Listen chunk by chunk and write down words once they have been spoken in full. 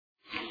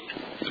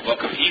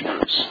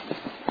Hebrews.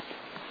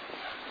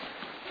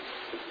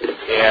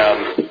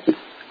 And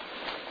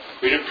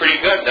we did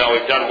pretty good. Now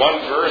we've done one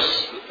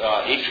verse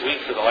each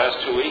week for the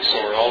last 2 weeks,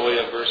 so we're all the way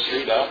at verse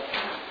 3 now.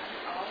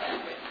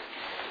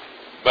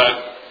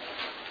 But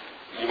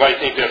you might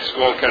think that's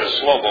going kind of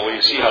slow, but when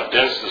you see how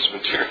dense this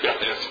material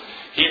is,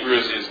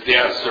 Hebrews is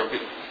dense.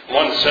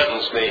 One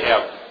sentence may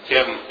have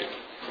 10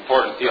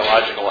 important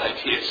theological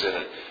ideas in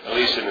it, at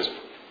least in this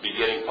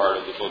beginning part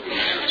of the book of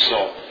Hebrews.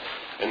 So,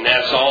 and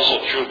that's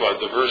also true, but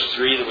the verse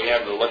 3 that we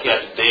have to look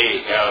at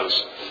today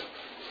has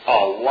a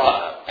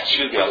lot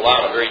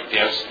of very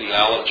dense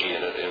theology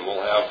in it, and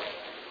we'll have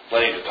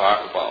plenty to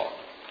talk about.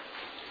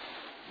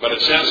 But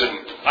it says,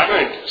 I'm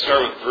going to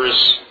start with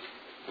verse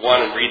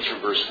 1 and read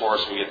through verse 4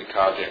 so we get the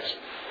context.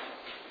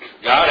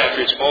 God,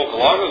 after He spoke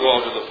long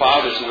ago to the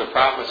fathers and the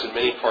prophets in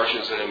many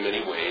portions and in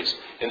many ways,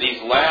 in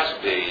these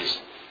last days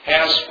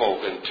has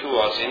spoken to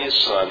us in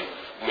His Son,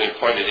 whom He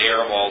appointed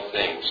heir of all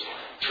things,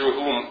 through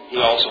whom He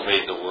also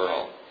made the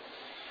world.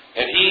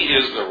 And He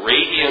is the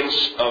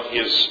radiance of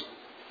His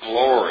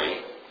glory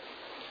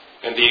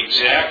and the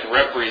exact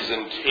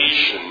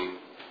representation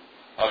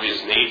of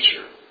His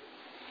nature,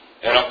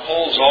 and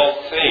upholds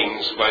all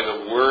things by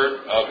the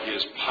word of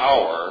His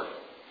power.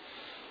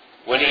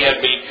 When He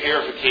had made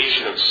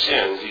purification of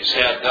sins, He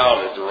sat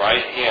down at the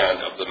right hand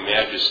of the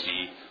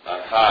Majesty on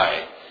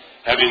high,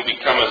 having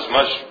become as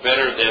much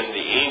better than the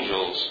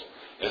angels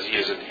as He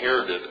has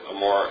inherited a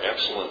more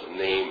excellent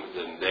name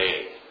than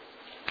they.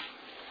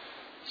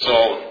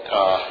 So,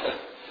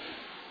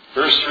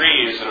 verse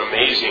 3 is an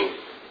amazing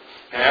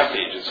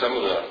passage, and some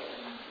of the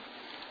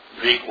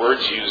Greek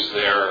words used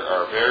there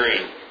are very,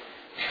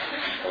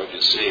 how would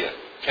you say it,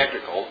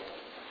 technical.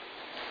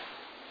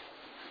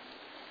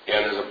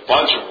 And there's a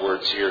bunch of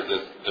words here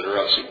that are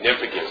of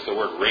significance. The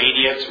word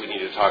radiance, we need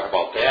to talk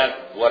about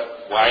that.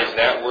 Why is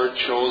that word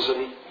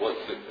chosen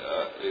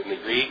in the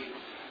Greek?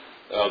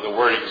 The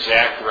word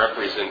exact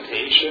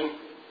representation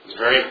is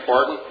very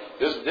important.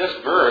 This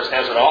verse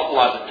has an awful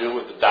lot to do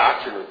with the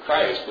doctrine of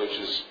Christ, which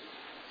is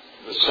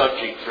the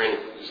subject, for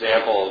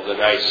example, of the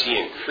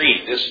Nicene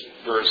Creed. This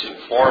verse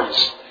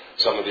informs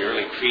some of the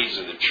early creeds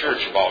of the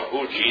church about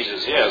who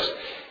Jesus is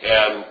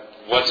and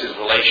what's His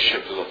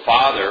relationship to the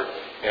Father,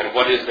 and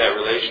what is that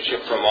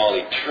relationship from all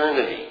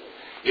eternity.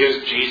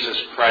 Is Jesus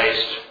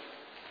Christ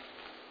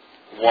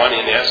one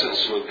in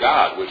essence with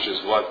God, which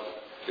is what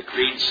the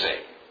creeds say?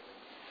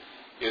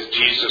 Is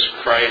Jesus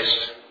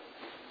Christ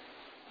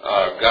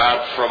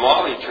God from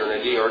all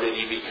eternity, or did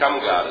He become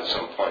God at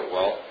some point?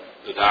 Well,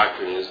 the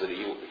doctrine is that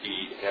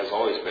He has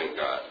always been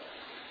God.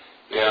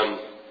 And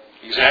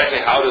exactly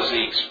how does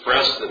He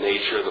express the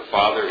nature of the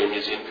Father in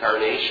His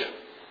incarnation?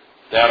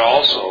 That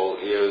also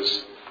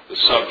is the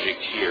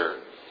subject here.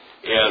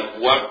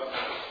 And what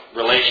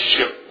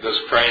relationship does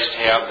Christ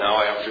have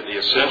now after the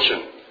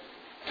ascension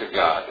to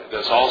God?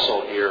 That's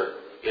also here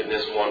in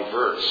this one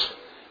verse.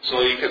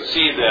 So you can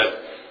see that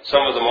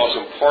some of the most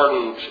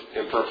important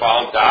and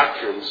profound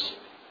doctrines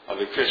of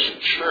the Christian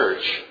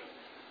church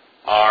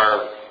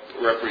are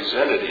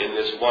represented in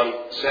this one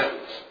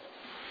sentence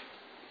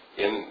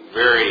in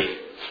very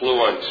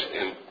fluent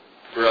and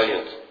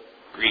brilliant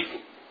Greek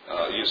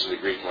use of the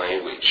Greek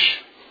language.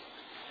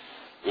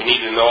 We need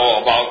to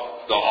know about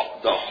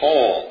the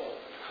whole,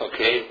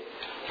 okay?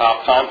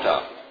 Ta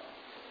panta.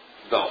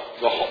 The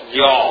whole,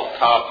 y'all,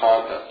 ta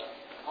panta.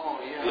 Oh,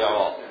 yeah.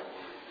 Y'all.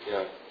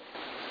 Yeah.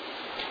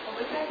 What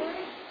was that word?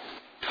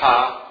 Ta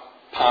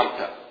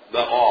panta. The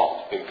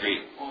all in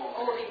Greek.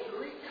 Oh, in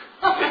Greek.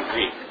 In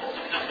Greek.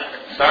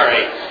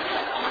 Sorry.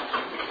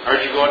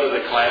 Aren't you going to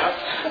the class?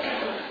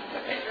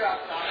 I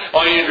dropped off.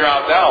 Oh, you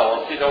dropped out.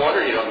 Well, see, no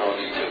wonder you don't know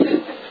these.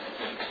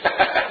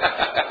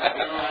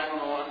 I don't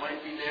know what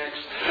might be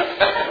next.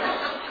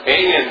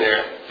 Hang in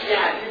there.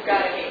 Yeah, you've got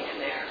to hang in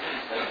there.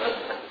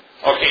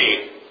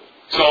 Okay,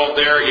 so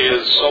there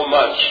is so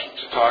much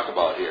to talk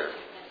about here.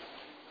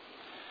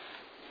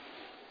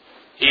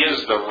 He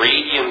is the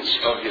radiance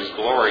of His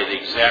glory, the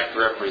exact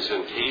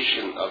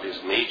representation of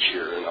His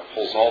nature, and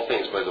upholds all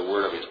things by the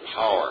word of His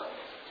power.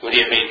 When He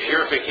had made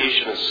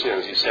purification of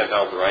sins, He sat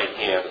down at the right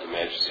hand of the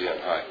Majesty on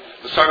high.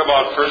 Let's talk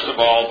about, first of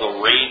all, the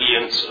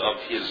radiance of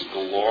His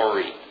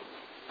glory.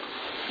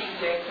 King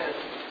James says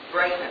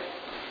brightness.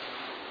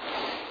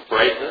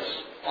 Brightness?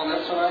 Oh,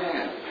 that's what I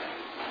have.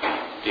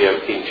 Do you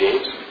have King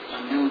James?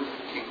 I'm new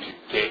King James.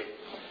 Okay.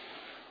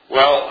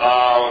 Well,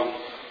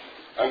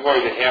 I'm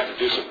going to have to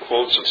do some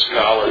quotes of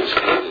scholars who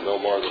need to know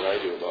more than I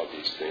do about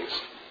these things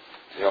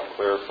to help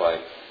clarify.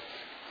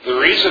 The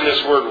reason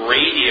this word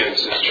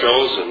radiance is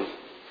chosen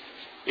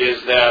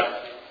is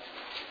that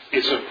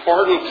it's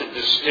important to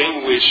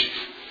distinguish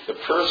the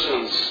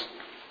persons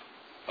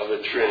of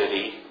the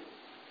Trinity,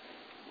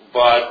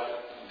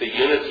 but the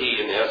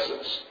unity in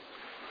essence.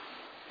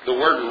 The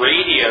word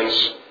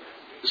radiance,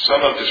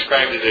 some have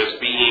described it as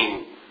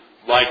being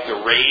like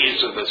the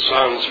rays of the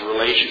sun's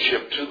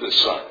relationship to the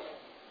sun.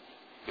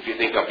 If you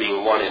think of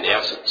being one in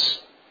essence.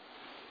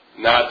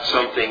 Not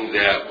something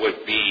that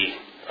would be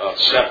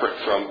separate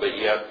from, but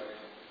yet,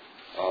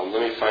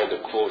 let me find the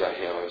quote I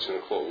have. I was going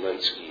to quote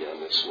Lenski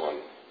on this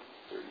one.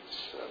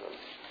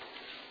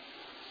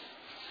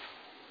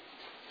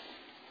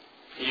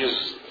 He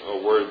used a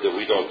word that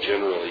we don't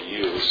generally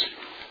use.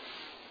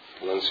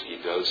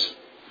 Lenski does.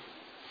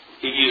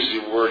 He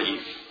used the word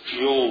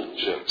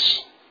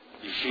effulgence.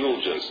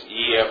 Effulgence.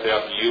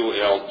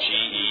 E-F-F-U-L-G-E-N-C-E.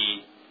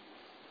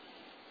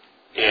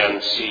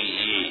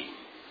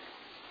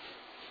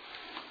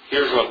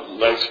 Here's what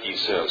Lenski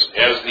says.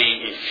 As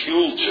the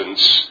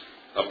effulgence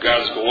of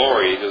God's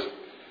glory,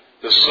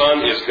 the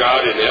Son is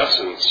God in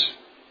essence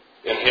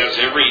and has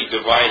every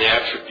divine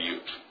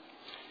attribute,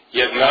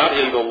 yet not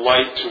in the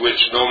light to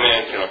which no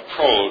man can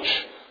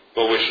approach,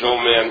 but which no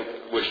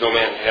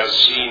man has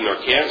seen nor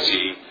can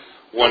see,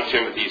 1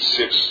 Timothy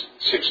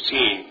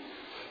 6:16,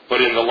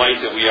 but in the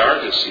light that we are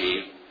to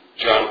see,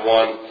 John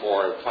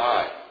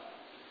 1:4-5.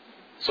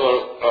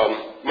 So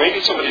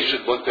maybe somebody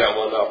should look that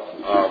one up.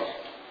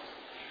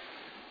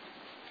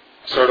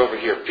 Start over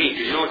here. Pete,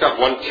 could you look up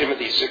 1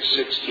 Timothy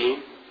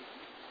 6:16?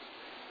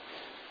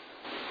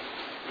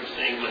 We're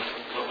saying what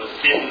was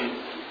hidden,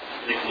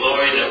 the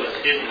glory that was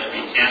hidden that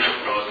we can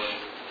approach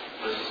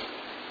was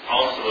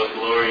also a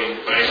glory in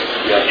Christ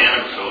that we can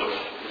approach.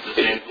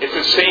 It's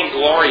the same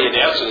glory in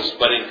essence,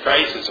 but in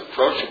Christ it's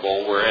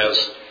approachable,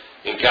 whereas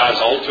in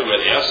God's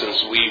ultimate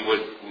essence we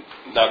would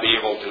not be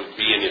able to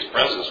be in His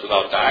presence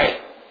without dying.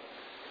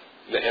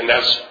 And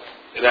that's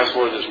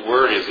where this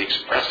word is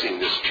expressing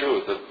this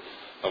truth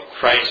of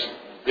Christ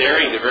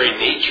bearing the very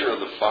nature of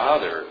the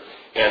Father.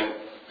 And in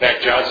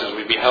fact, John says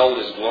we beheld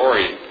His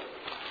glory,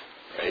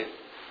 right?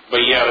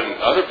 But yet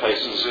in other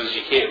places it says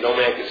no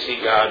man can see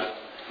God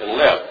and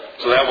live.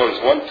 So that one's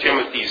 1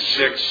 Timothy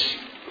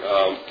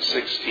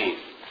 6:16.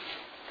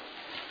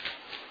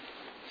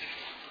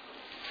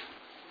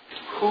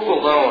 Who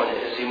alone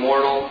is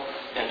immortal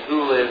and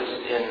who lives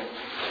in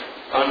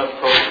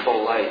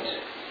unapproachable light,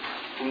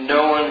 whom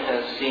no one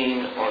has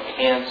seen or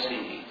can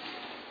see?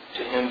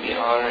 To Him be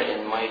honor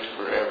and might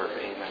forever.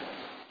 Amen.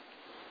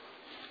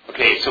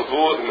 Okay, so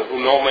who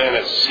no man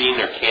has seen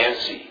or can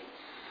see.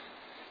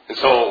 And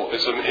so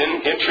it's an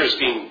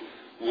interesting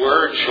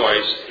word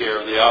choice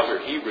here. The author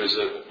of Hebrews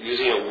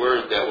using a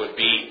word that would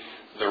be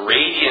the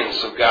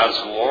radiance of God's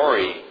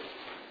glory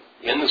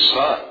in the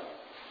Son,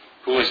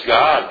 who is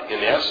God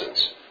in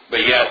essence,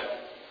 but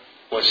yet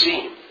was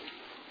seen.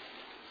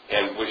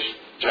 And which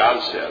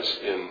John says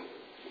in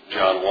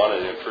John 1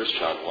 and in 1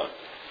 John 1.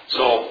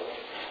 So,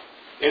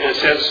 in a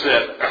sense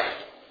that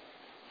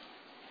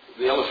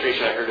the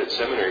illustration I heard at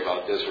seminary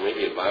about this, or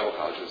maybe at Bible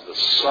college, is the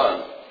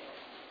sun.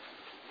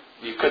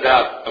 You could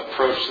not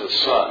approach the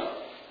sun,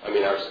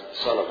 our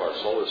sun of our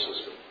solar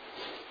system,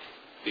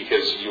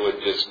 because you would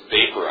just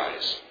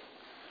vaporize.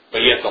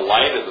 But yet the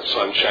light of the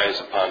sun shines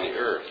upon the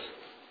earth,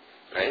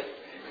 right?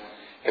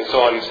 And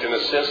so in a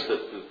sense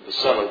that the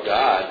Son of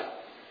God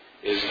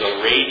is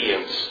the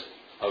radiance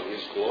of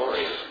His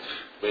glory,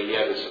 but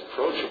yet it's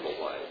approachable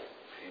light.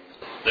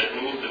 That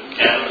moved the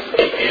atoms of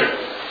the air,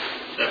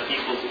 that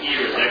people's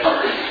ears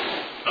actually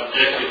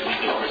objectively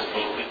that were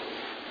spoken.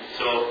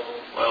 So,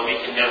 while we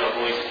can have the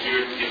Holy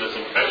Spirit give us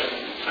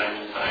impressions from time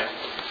to time,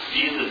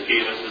 Jesus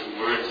gave us His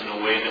words in a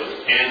way that was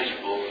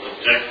tangible,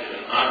 objective,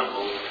 and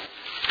honorable.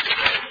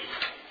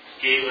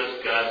 He gave us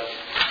God's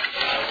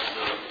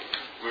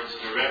words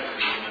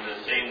directly, and in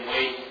the same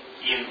way,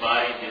 He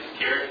embodied His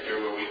character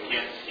where we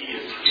can't see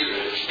His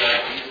spirit. God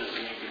Jesus,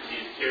 and you can see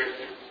His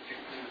character.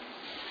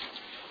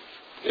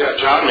 Yeah,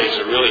 John makes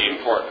a really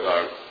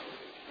important,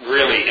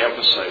 really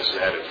emphasize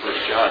that in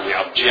 1 John, the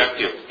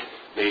objective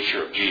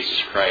nature of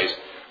Jesus Christ,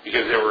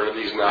 because there were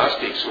these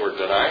Gnostics who were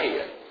denying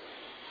it.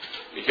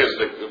 Because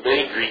the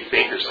many Greek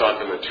thinkers thought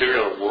the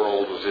material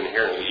world was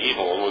inherently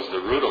evil and was the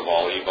root of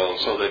all evil, and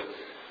so that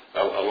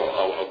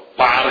a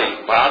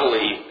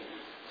bodily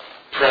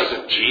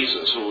present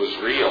Jesus who was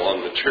real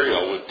and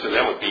material to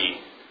them would be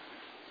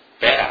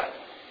bad.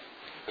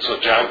 And so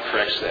John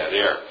corrects that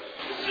error.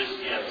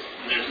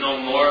 There's no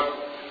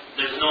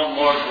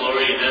more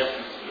glory in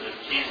essence than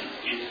Jesus.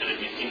 Jesus said, if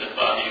you've seen the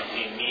Father, you've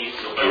seen me.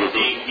 So by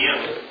seeing Him,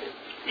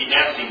 we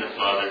have seen the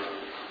Father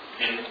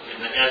in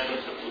the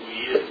essence of who He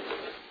is.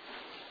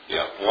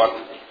 Yeah,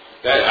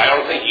 I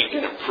don't think you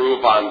can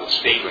improve on the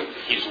statement.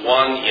 He's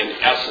one in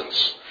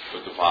essence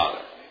with the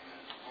Father.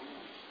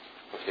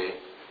 Okay?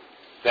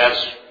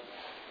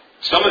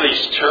 Some of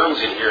these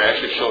terms in here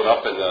actually showed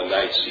up in the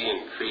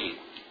Nicene Creed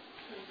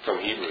from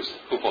Hebrews.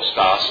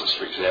 Hypostasis,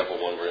 for example,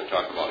 one we're going to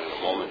talk about in a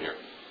moment here.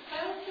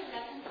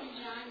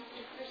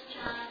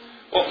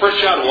 Well, 1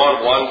 John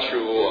 1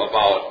 through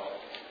about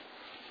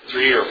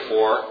 3 or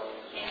 4,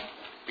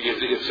 because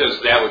it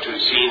says that which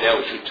we've seen, that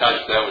which we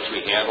touched, that which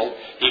we handled.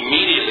 He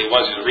immediately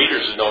wants the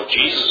readers to know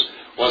Jesus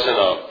wasn't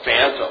a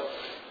phantom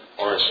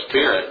or a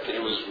spirit.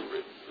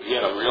 He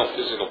had a real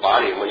physical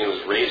body, and when He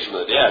was raised from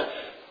the dead,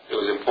 it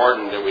was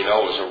important that we know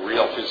it was a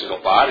real physical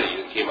body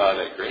that came out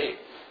of that grave.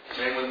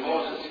 Same with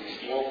Moses. He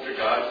spoke to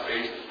God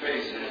face to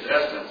face in His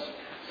essence.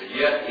 But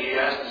yet he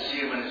asked to see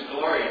Him in His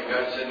glory. And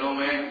God said, no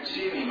man can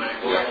see me, my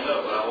glory and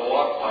live. But I will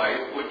walk by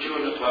you, put you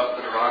in the cleft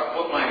of the rock,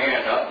 put my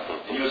hand up,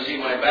 and you'll see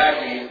my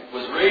back. And He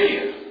was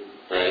radiant.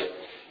 Right.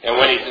 And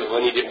when night,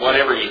 when he did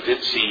whatever he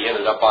did see, he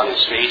ended up on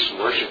his face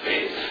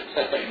worshiping.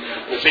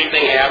 The same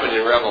thing happened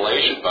in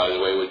Revelation, by the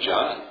way, with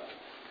John.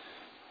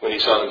 When he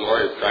saw the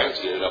glory of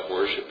Christ, he ended up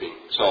worshiping.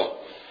 So,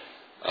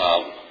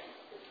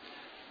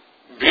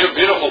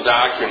 beautiful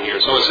doctrine here.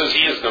 So it says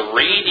he is the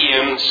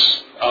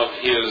radiance of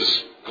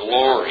his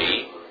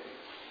glory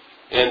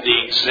and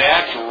the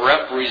exact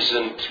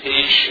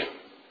representation.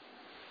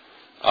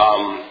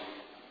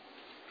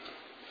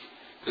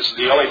 This is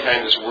the only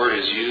time this word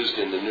is used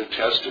in the New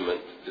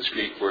Testament, this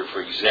Greek word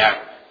for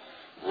exact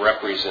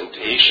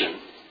representation.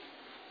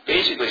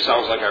 Basically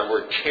sounds like our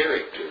word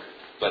character,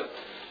 but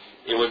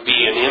it would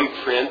be an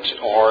imprint,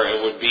 or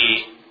it would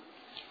be,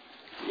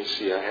 let me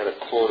see, I had a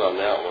quote on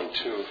that one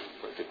too.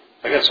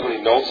 I got so many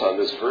notes on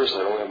this verse, I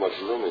don't have much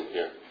room in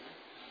here.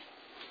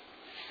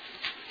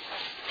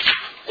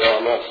 Well,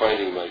 I'm not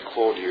finding my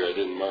quote here. I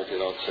didn't mark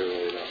it out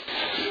clearly enough.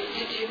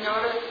 Did you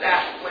notice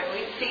that when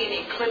we see an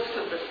eclipse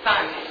of the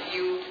sun,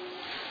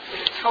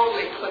 it's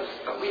totally eclipsed,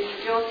 but we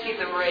still see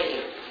the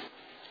rays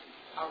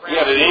around?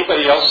 Yeah, did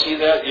anybody else see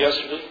that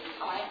yesterday?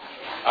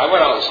 I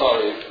went out and saw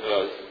we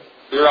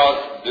were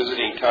out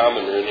visiting Tom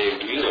and Renee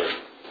Wheeler.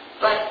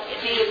 But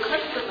the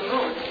eclipse of the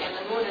moon, and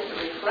the moon is a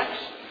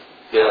reflection of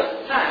Yeah.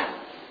 the sun,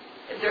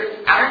 there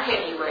aren't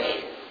any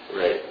rays.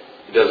 Right.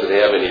 He doesn't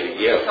have any to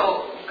give.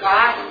 So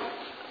God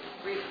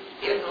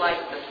is like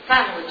the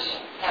sun, which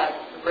has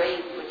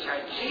rays, which are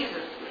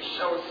Jesus, which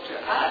shows to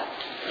us.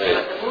 Right.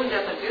 But the moon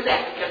doesn't do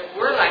that because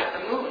we're like the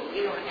moon.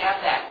 We don't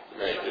have that.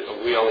 Right.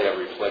 We only have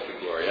reflected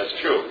glory. That's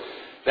true.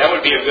 That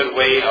would be a good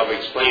way of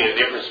explaining the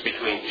difference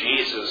between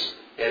Jesus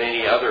and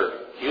any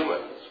other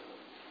human,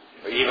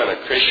 or even a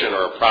Christian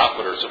or a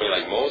prophet or somebody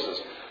like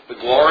Moses. The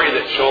glory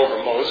that shone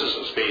from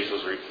Moses' face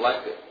was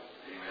reflected.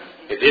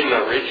 It didn't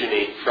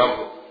originate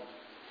from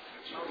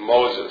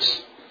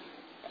Moses.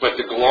 But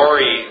the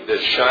glory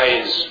that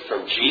shines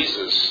from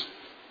Jesus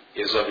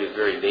is of his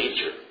very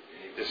nature.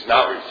 It's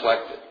not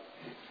reflected.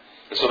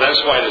 And so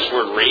that's why this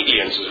word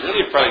radiance is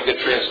really probably a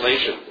good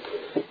translation,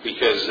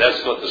 because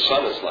that's what the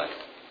sun is like.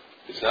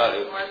 It's not.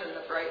 More than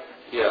the brightness.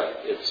 Yeah,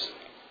 it's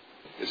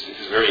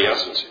his very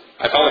essence.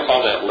 I finally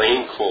found that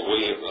Lane quote,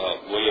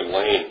 William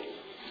Lane.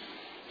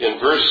 In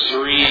verse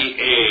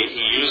 3a,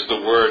 he used the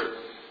word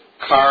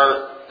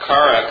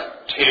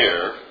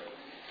karakter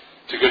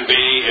to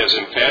convey as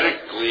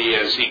emphatically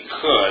as he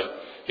could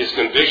his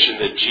conviction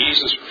that in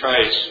Jesus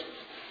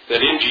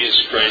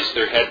Christ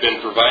there had been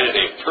provided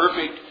a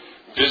perfect,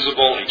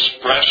 visible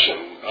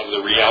expression of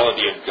the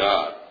reality of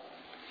God.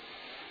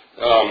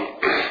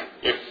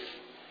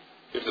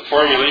 If the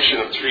formulation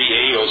of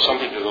 3a owes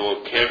something to the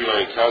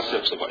vocabulary and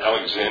concepts of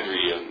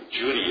Alexandrian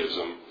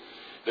Judaism,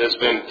 that has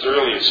been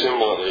thoroughly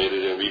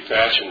assimilated and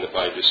refashioned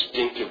by a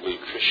distinctively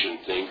Christian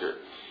thinker.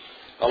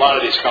 A lot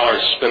of these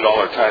scholars spend all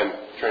their time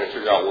trying to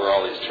figure out where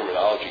all this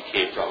terminology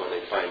came from, and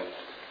they find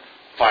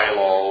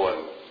Philo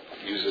and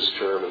use this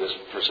term and this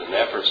person and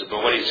that person.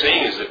 But what he's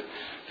saying is that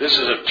this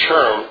is a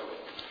term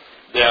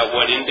that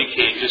would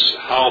indicate just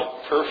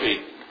how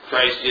perfect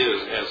Christ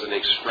is as an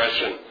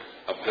expression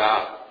of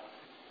God.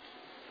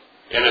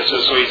 And it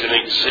says, so he's an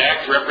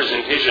exact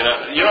representation.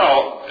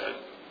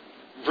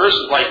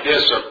 Verses like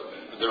this are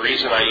the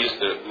reason I use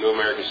the New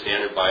American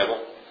Standard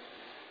Bible.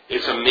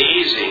 It's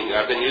amazing.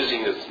 I've been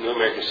using the New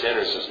American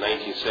Standard since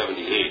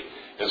 1978.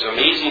 It's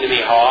amazing to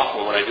me how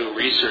often when I do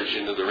research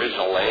into the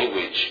original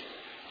language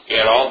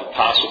and all the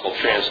possible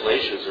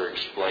translations are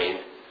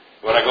explained,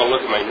 when I go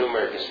look at my New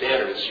American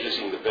Standard, it's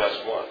using the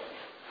best one.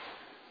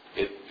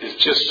 It's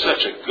just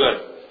such a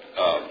good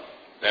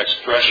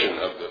expression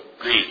of the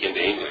Greek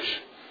into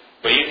English.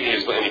 But you can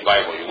use any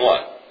Bible you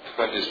want.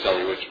 I'm just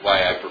telling you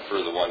why I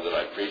prefer the one that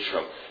I preach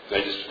from. I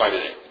just find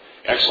it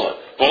excellent.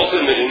 Both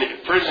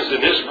for instance,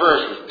 in this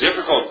verse, with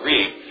difficult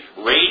Greek,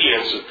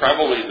 radiance is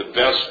probably the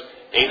best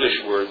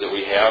English word that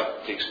we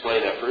have to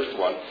explain that first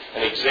one.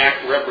 An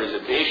exact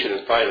representation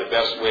is probably the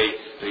best way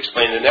to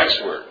explain the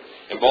next word.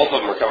 And both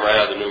of them are coming right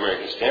out of the New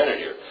American Standard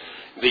here.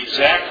 The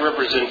exact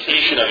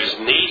representation of his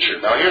nature.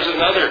 Now here's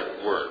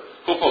another word,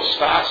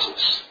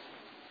 hypostasis.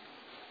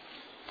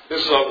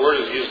 This is a word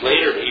that's used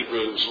later in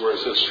Hebrews where it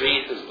says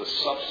faith is the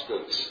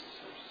substance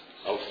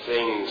of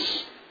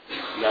things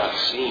not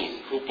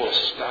seen.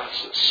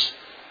 Hypostasis.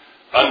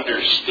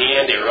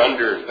 Understanding or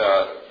under,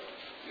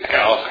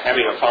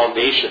 having a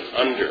foundation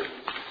under.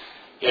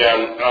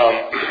 And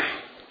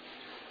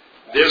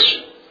this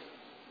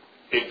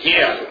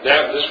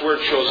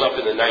word shows up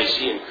in the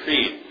Nicene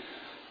Creed.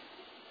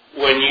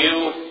 When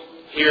you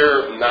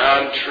hear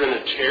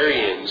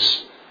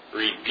non-Trinitarians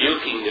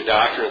rebuking the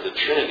doctrine of the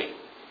Trinity,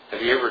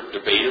 have you ever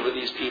debated with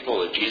these people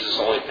that Jesus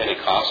only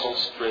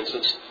Pentecostals, for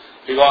instance?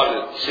 If you go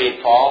out to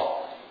St.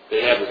 Paul,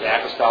 they have this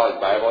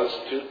Apostolic Bible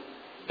Institute.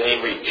 They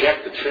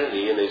reject the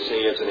Trinity and they say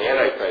it's an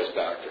Antichrist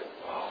doctrine.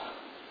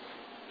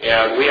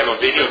 And we have a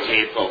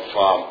videotape of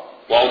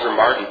Walter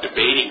Martin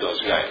debating those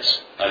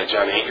guys on a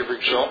John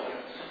Ankerberg show.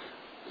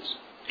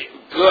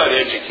 Good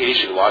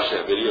education. Watch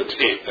that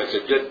videotape. That's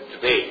a good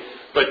debate.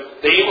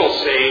 But they will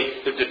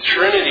say that the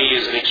Trinity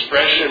is an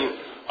expression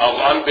of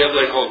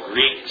unbiblical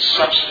Greek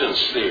substance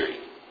theory.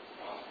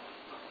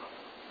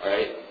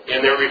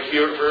 And they're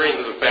referring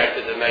to the fact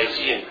that the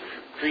Nicene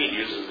Creed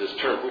uses this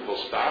term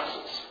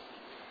hypostasis.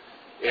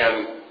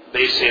 And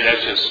they say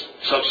that's just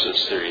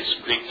substance theory, it's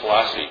Greek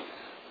philosophy.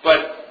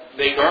 But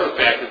they ignore the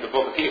fact that the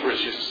book of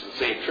Hebrews uses the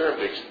same term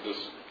to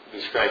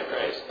describe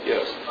Christ.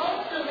 Yes?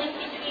 What's the link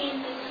between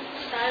the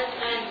status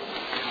and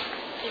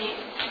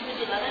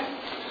Hebrews 11?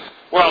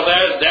 Well,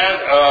 that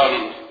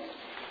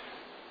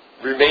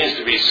remains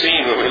to be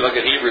seen when we look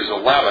at Hebrews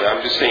 11.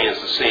 I'm just saying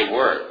it's the same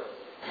word.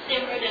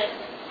 Same word as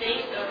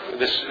state or?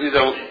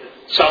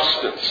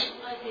 Substance.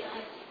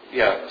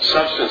 Yeah,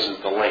 substance is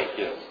the link,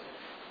 yes.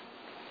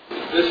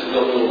 This is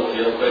a little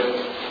deal, but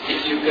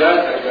if you've got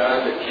a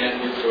God that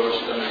can't be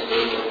approached,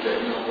 understood, looked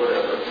at,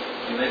 whatever,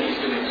 and then he's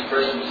going to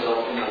express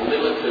himself in a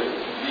limited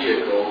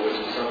vehicle, which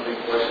is something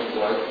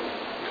questionable, I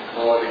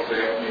call it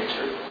exact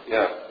nature.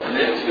 Yeah. And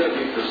then it's going to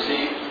be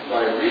perceived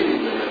by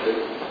reading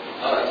limited,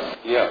 us.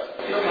 Yeah.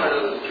 Somehow or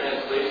other the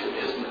translation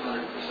isn't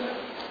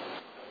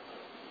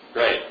 100%.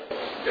 Right.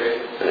 Okay?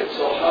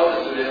 So how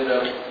does it end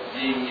up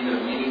being even a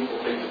meaningful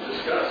thing to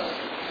discuss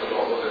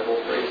about what that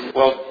whole phrase is?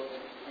 Well,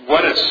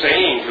 what it's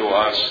saying to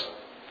us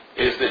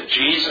is that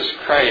Jesus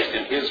Christ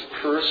in his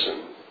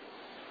person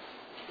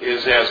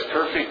is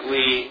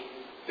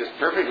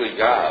perfectly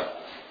God.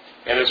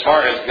 And as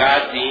far as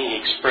God being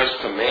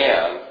expressed to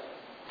man,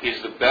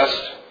 he's the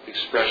best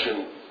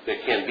expression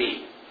that can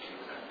be,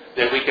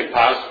 that we can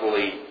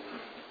possibly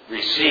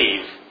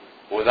receive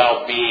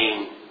without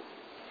being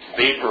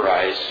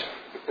vaporized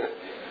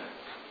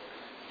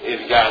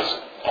in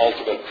God's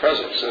ultimate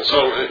presence. And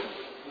so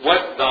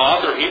what the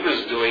author of Hebrews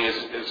is doing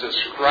is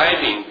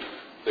ascribing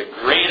the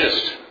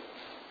greatest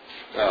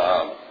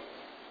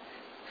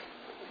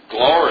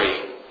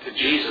glory to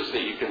Jesus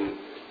that you can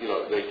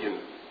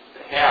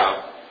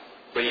have,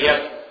 but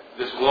yet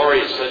this glory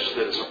is such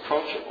that it's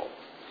approachable.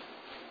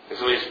 And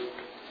so he's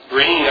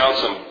bringing out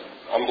some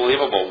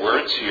unbelievable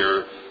words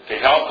here to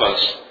help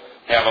us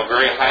have a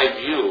very high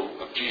view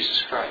of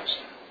Jesus Christ.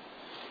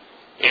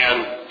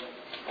 And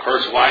of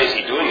course, why is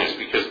he doing this?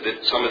 Because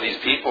some of these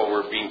people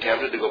were being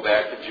tempted to go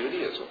back to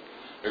Judaism,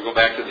 or go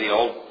back to the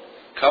old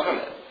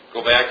covenant,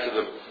 go back to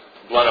the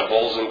blood of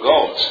bulls and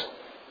goats.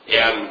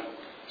 And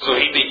so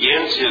he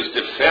begins his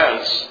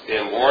defense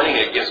and warning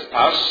against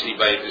apostasy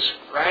by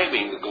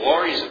describing the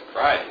glories of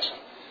Christ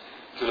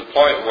to the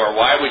point where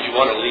why would you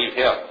want to leave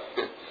him?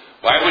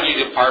 Why would you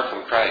depart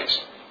from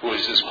Christ, who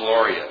is this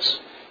glorious,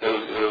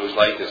 and who is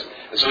like this?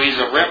 And so he's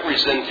a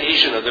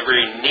representation of the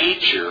very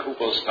nature,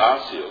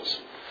 hypostasios,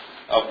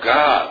 of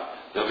God,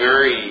 the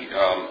very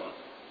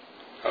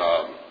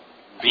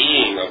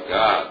being of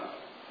God.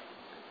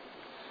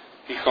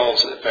 He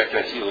calls it, in fact,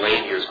 I see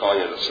Lane here is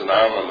calling it a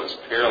synonymous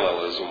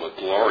parallelism with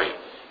glory.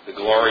 The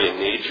glory in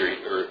nature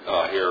here,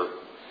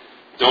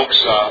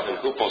 doxa and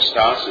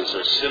hypostasis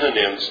are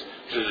synonyms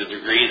to the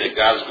degree that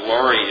God's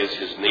glory is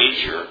his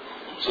nature.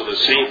 So the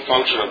same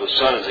function of the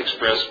sun is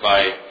expressed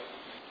by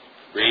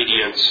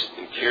radiance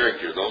and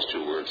character, those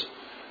two words.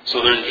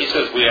 So he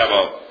says we have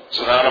a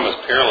synonymous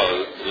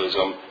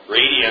parallelism,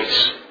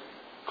 radiance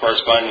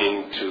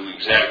corresponding to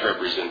exact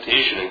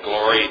representation and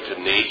glory to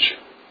nature.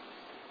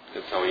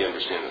 That's how we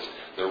understand this.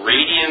 The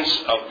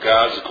radiance of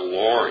God's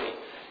glory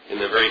in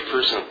the very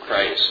person of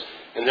Christ.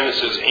 And then it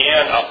says,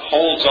 and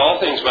upholds all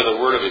things by the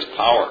word of his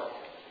power.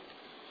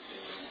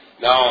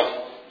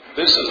 Now,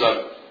 this is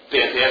a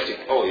fantastic...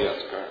 Oh,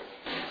 yes, Karen.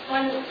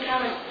 One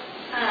comment.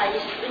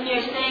 When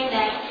you're saying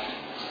that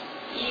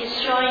he's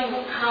showing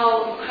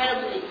how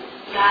incredibly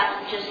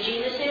God, just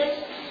Jesus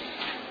is,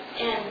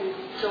 and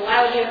so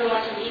why would you ever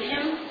want to leave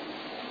him?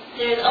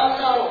 There's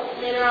also,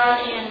 later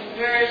on in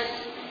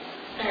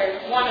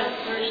one of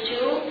verse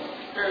 2,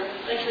 or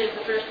actually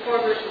the first 4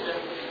 verses of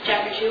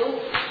chapter 2,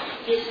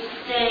 he's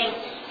saying,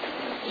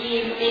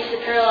 he makes a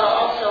parallel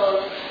also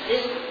of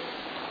this,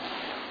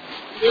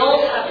 the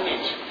old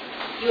covenant.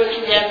 You were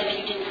condemned if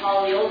you didn't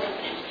follow the old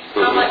covenant.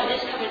 Mm-hmm. How much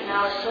this covenant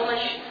now is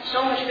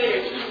so much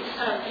greater. He's the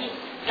Son of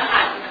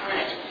God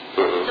incarnate.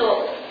 Mm-hmm. So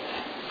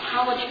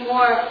how much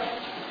more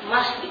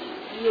must we?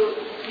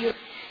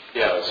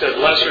 Yeah, it said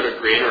lesser to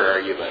greater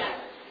argument.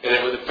 Yeah.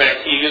 And in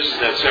fact, he uses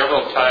that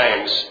several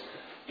times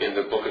in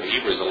the book of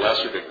Hebrews, the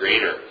lesser to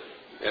greater.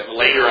 And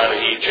later on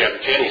in chapter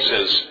 10, he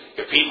says,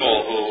 if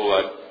people who,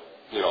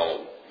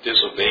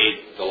 disobeyed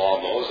the law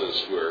of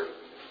Moses were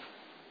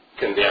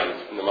condemned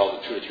in the mouth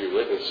of 2 or 3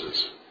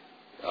 witnesses,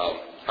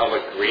 how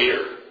much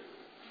greater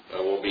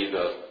will be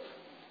the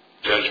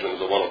judgment of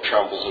the one who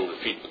tramples in the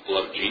feet of the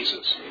blood of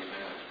Jesus.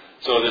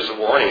 So there's a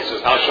warning. It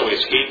says, how shall we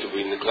escape if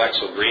we neglect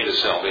so great a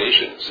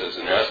salvation? It says,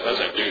 and that's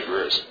a big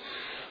verse.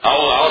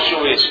 How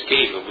shall we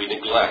escape if we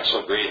neglect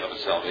so great of a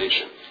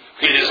salvation?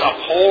 It is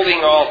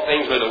upholding all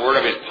things by the word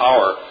of his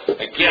power.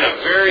 Again, a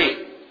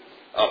very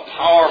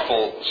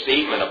powerful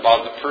statement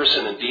about the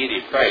person and deity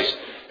of Christ.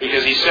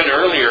 Because he said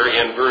earlier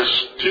in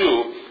verse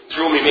 2,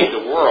 through whom he made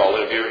the world.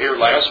 And if you were here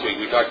last week,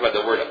 we talked about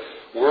the word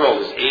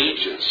world as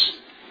ages.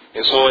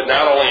 And so it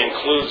not only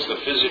includes the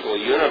physical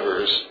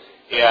universe,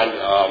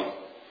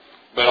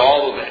 but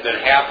all of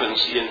that happens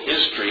in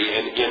history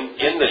and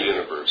in the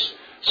universe.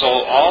 So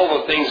all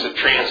the things that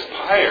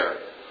transpire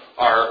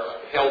are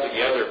held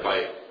together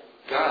by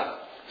God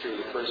through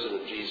the person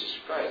of Jesus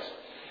Christ.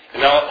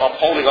 And now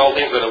upholding all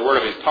things by the word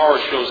of his power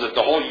shows that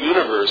the whole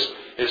universe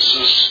is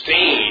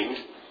sustained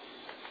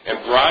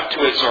and brought to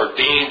its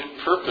ordained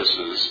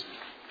purposes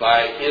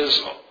by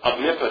his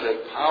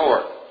omnipotent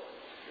power.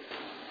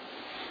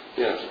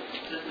 Yes.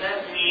 Does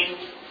that mean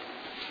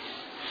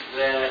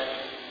that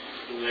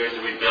there's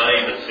a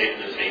rebellion of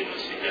Satan? The same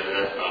as he had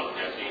that problem.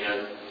 He had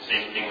the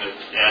same thing that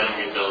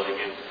Adam rebelled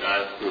against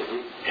God.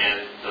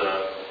 And the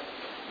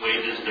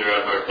wages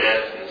thereof are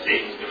death, and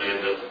Satan's going to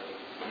end up,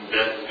 and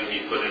death is going to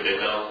be put into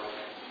hell.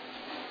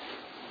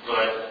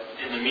 But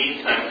in the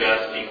meantime,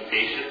 God's being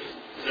patient.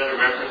 Is that a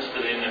reference to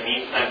in the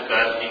meantime,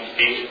 God's being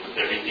patient with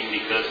everything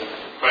because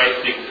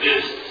Christ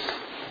exists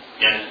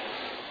and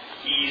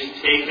he's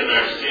taken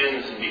our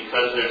sins, and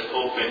because there's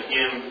hope in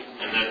him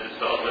and that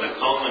it's all going to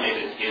culminate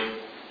in him,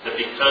 that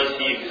because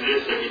he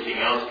exists, everything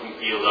else can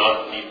be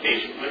allowed to be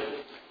patient with?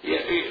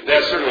 Yeah,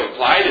 that's certainly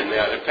implied in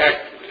that. In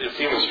fact, it's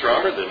even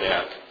stronger than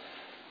that.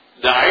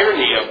 The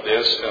irony of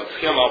this, of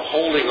him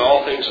upholding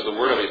all things with the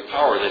word of his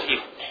power, that he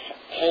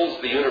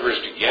holds the universe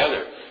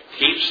together,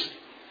 keeps.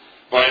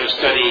 When I was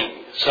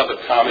studying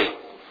subatomic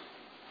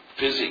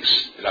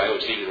physics at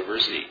Iowa State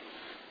University,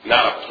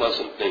 not a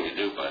pleasant thing to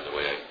do, by the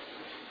way.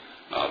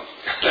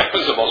 That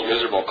was the most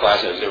miserable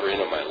class I was ever in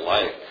my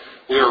life.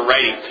 We were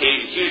writing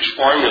huge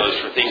formulas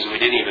for things we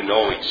didn't even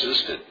know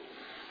existed.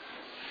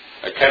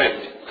 I kind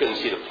of couldn't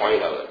see the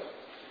point of it.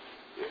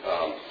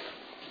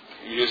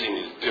 Using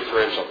these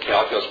differential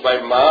calculus.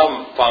 My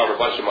mom found a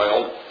bunch of my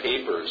old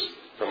papers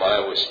from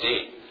Iowa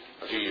State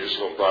a few years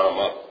ago and brought them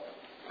up.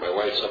 My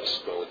wife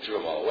subsequently threw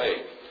them all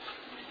away.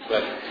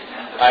 But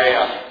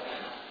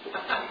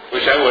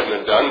which I wouldn't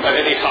have done, but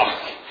anyhow,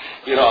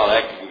 you know how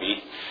that can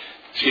be.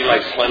 She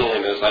likes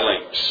cleanliness, I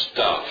like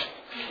stuff.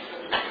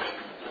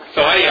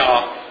 So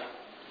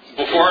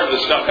before the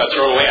stuff got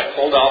thrown away, I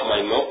pulled out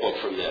my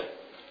notebook from that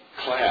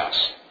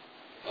class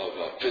of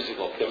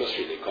physical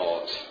chemistry, they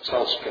call it.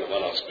 Sounds kind of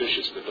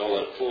unauspicious, but don't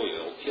let it fool you,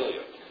 it'll kill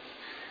you.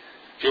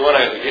 If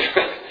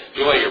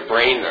you want your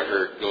brain to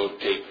hurt, go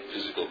take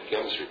physical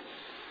chemistry.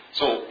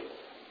 So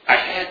I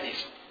had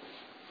these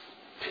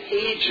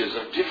pages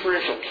of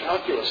differential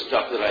calculus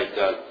stuff that I'd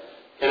done,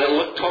 and it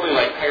looked totally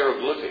like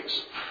hieroglyphics.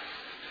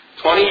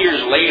 20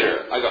 years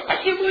later, I go, I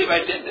can't believe I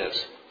did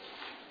this.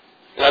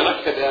 And I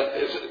looked at that,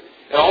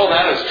 and all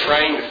that is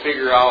trying to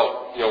figure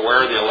out,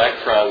 where the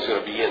electron is going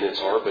to be in its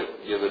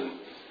orbit, given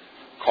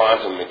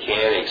quantum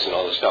mechanics and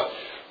all this stuff.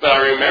 But I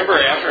remember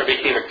after I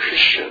became a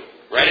Christian,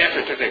 right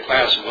after I took that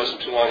class, it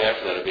wasn't too long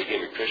after that I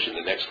became a Christian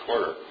the next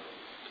quarter,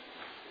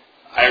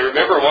 I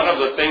remember one of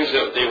the things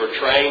that they were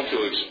trying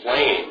to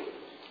explain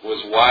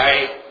was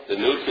why the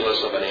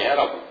nucleus of an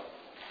atom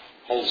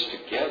holds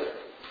together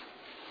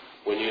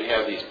when you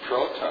have these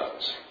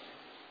protons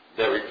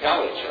that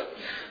repel each other.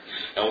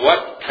 And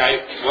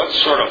what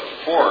sort of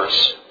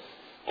force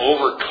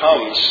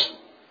overcomes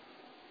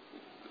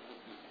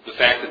the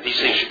fact that these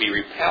things should be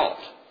repelled?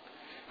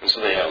 And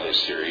so they have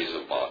this series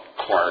about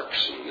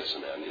quarks and this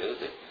and that and the other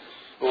thing.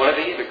 But when I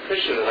became a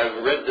Christian and I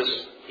read this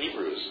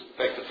Hebrews, in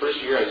fact, the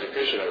first year I was a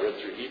Christian, I read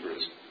through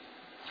Hebrews.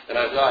 And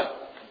I thought,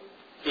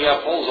 he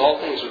upholds all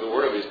things with the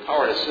word of his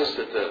power. And it says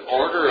that the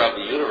order of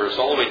the universe,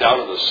 all the way down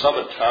to the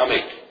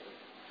subatomic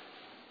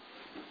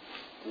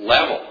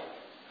level,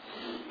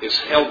 is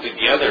held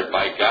together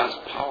by God's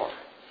power.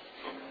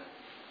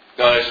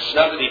 Now, it's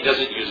not that he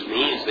doesn't use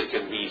means that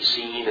can be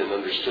seen and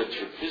understood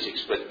through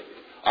physics, but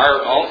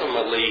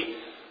ultimately,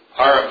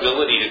 our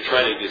ability to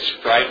try to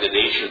describe the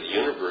nature of the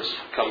universe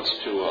comes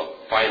to a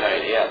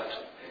finite end.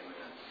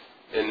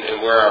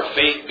 And where our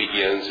faith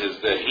begins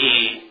is that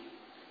he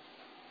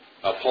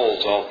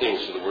upholds all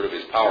things to the word of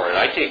his power. And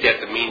I take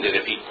that to mean that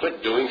if he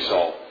quit doing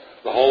so,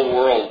 the whole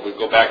world would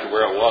go back to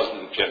where it was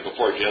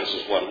before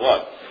Genesis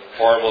 1:1,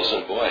 formless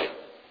and void.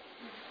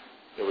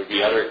 There would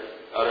be utter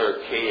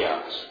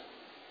chaos.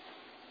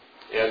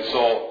 And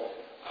so,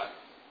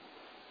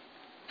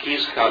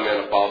 Keith's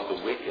comment about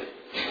the wicked.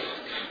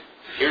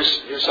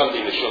 Here's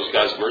something that shows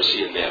God's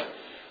mercy in that.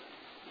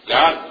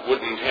 God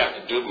wouldn't have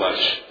to do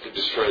much to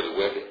destroy the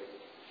wicked.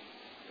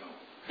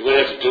 He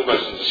wouldn't have to do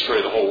much to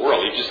destroy the whole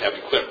world. He'd just have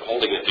to quit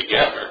holding it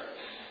together.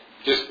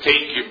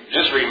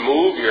 Just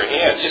remove your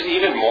hand, just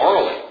even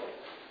morally.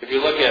 If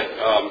you look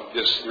at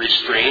this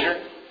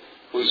restrainer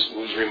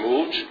who's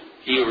removed,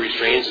 he who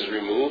restrains is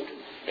removed,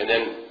 and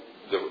then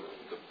the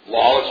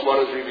lawless one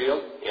is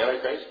revealed,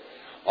 Antichrist.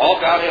 All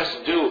God has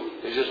to do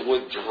is just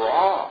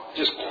withdraw.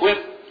 Just quit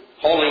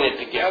holding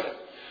it together.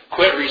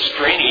 Quit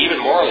restraining, even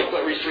morally,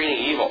 quit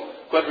restraining evil.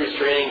 Quit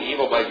restraining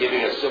evil by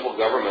giving us civil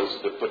governments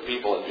to put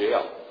people in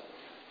jail.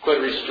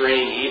 Quit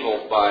restraining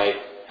evil by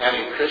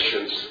having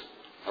Christians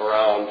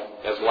around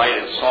as light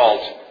and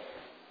salt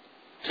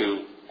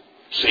to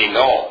say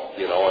no,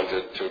 and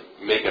to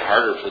make it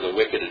harder for the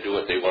wicked to do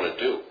what they want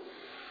to do.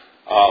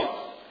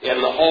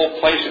 And the whole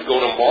place would go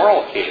to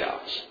moral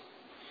chaos.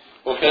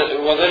 Well,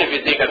 then if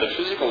you think on the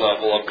physical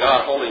level of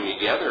God holding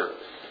together,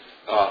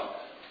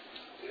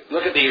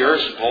 look at the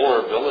Earth's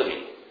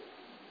vulnerability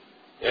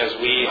as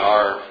we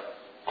are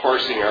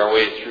coursing our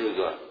way through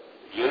the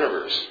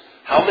universe.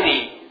 How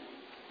many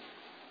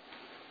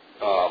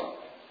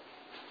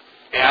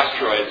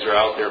asteroids are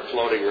out there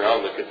floating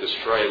around that could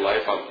destroy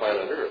life on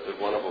planet Earth if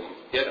one of them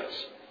hit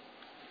us?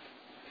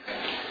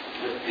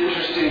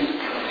 Interesting,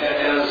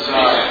 as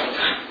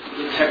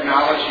the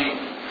technology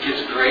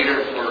gets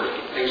greater for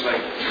things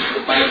like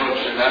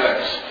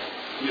microgenetics,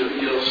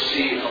 you'll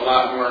see a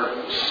lot more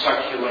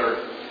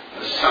secular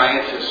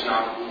scientists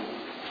now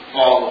who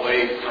fall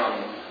away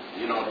from,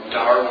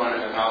 Darwin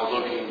and now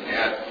looking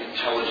at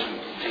intelligent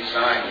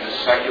design as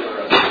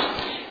secular.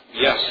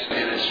 Yes.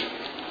 And it's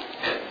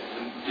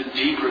the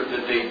deeper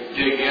that they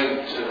dig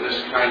into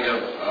this kind of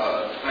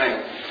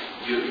thing,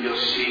 you'll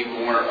see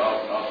more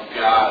of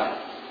God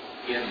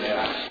in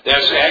that.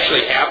 That's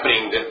actually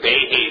happening, that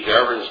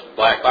Darwin's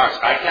black box.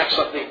 I have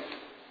something,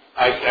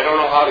 I don't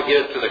know how to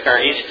get it to the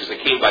congregation because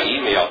it came by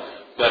email,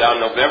 but on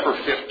November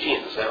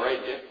 15th, is that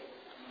right, Dick?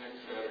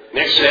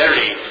 Next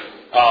Saturday,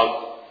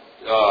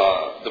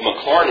 the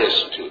McLaurin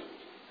Institute,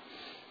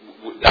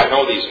 I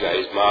know these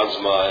guys,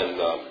 Mazma and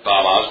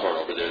Bob Osborne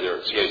over there,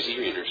 they're CIC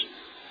readers,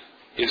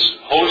 is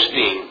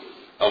hosting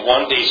a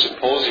one-day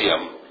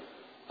symposium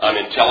on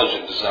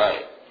intelligent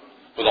design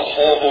with a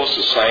whole host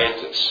of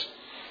scientists.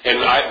 And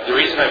the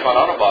reason I found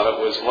out about it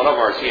was one of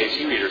our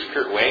CIC readers,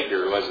 Kurt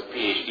Wagner, who has a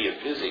PhD in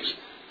physics,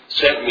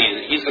 sent me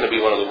that he's going to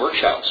be one of the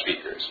workshop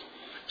speakers.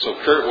 So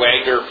Kurt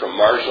Wagner from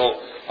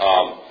Marshall,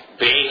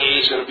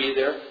 Behe is going to be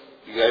there,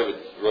 the guy who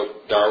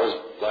wrote Darwin's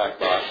Black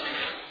Box.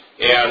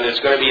 And it's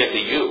going to be at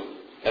the U.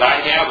 And I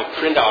have a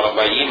printout of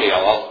my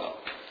email.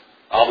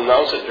 I'll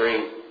announce it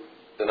during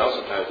the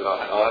announcement times, and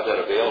I'll have that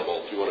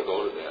available if you want to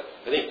go to that.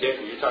 I think, Dick,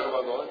 are you talking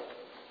about going?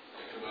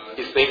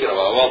 He's thinking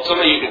about it. Well, some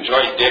of you can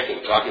join Dick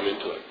and talk him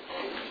into it.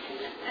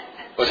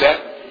 What's that?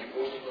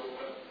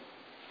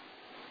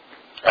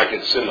 I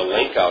could send a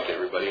link out to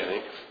everybody, I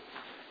think.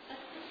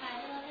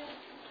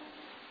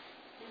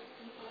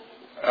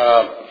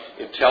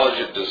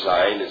 Intelligent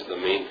design is the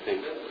main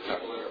thing.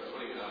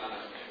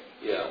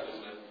 Yeah.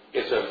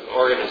 It's an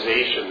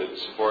organization that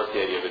supports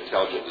the idea of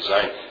intelligent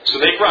design. So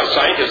they brought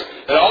scientists,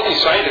 and all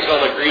these scientists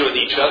don't agree with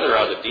each other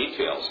on the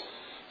details.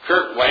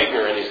 Kurt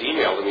Wagner, in his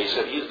email to me,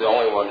 said he's the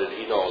only one that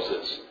he knows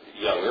that's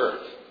young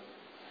Earth.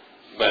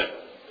 But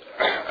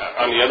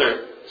on the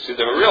other, see,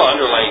 the real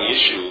underlying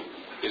issue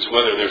is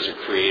whether there's a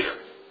creator.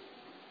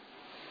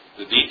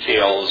 The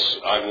details,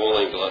 I'm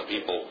willing to let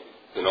people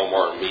who know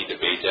more than me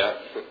debate that.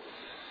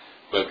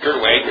 But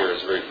Kurt Wagner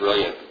is a very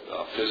brilliant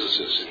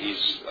physicist, and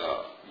he's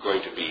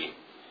going to be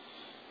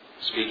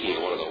speaking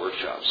in one of the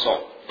workshops.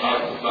 So,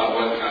 about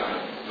one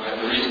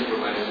comment. The reason for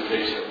my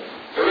hesitation.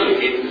 I really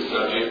hate this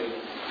subject.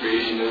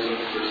 Creationism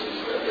versus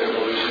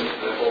evolution,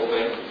 that whole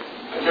thing.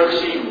 I've never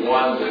seen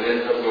one that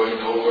ends up going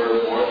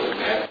nowhere more than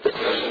that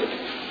discussion,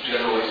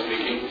 generally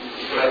speaking.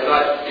 But I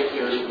thought if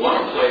there's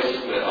one place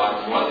that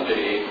on one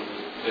day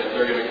that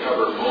they're going to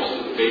cover most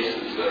of the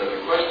bases that are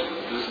the questions,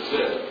 this is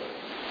it.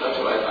 That's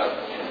what I thought.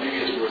 Maybe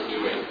it's worth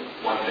doing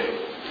one day.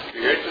 If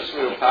you're interested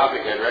in a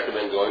topic, I'd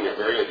recommend going. They're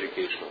very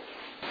educational.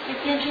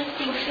 It's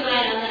interesting, too,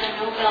 I know that a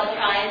Nobel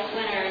Prize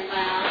winner in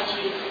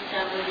biology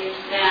several years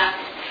back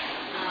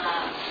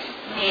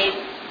made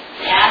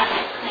the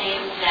adamant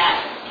claim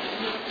that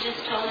he just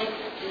totally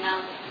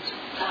denounced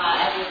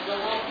the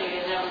whole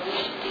theory of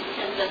evolution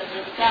because of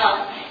the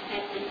cell.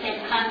 It's the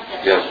same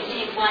concept. Yeah. You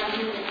take one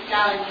human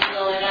cell and you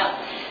blow it up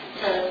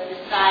to the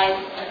size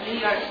of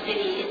New York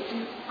City. It's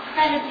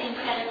incredibly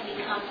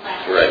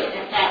complex. Right. And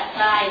at that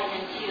size,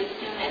 and to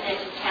assume that that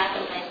just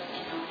happened by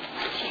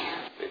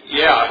chance.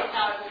 Yeah.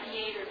 Without a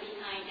creator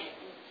behind it.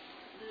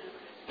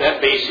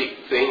 That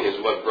basic thing is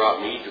what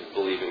brought me to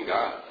believe in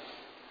God.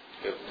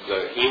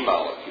 The heme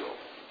molecule.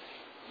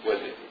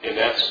 And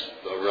that's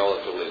a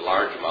relatively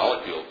large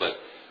molecule, but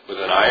with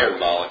an iron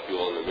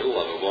molecule in the middle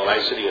of it. Well, when I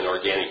was sitting in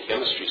organic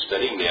chemistry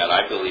studying that,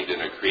 I believed in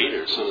a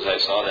creator as soon as I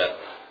saw that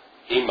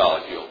heme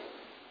molecule.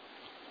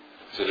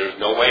 So there's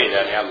no way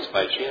that happens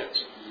by chance.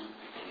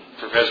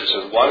 The professor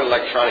says one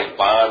electronic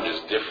bond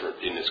is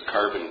different in its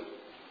carbon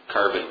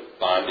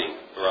bonding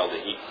around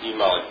the heme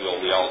molecule,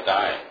 and we all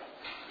die.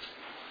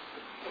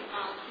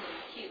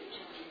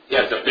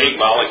 Yeah, it's a big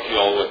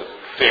molecule with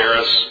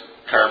ferrous,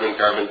 carbon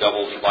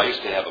double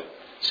spliced to have a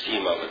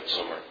scheme of it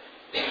somewhere.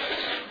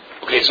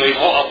 Okay, so he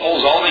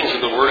upholds all things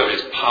with the word of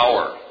his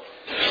power.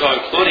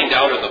 So including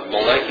down to the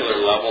molecular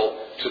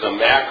level, to the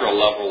macro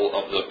level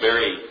of the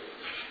very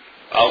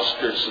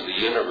outskirts of the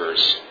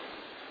universe,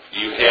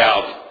 you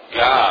have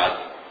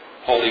God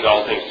holding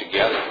all things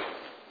together.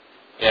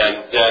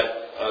 And that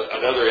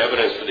another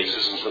evidence for the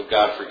existence of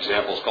God, for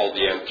example, is called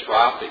the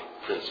anthropic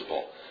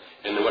principle.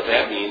 And what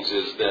that means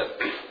is that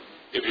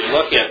if you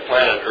look at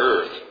planet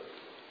Earth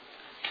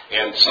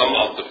and some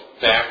of the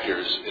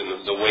factors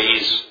in the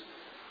ways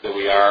that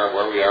we are,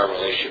 where we are in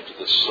relationship to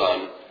the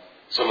sun,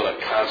 some of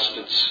the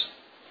constants,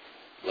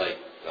 like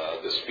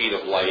the speed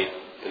of light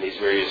and these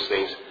various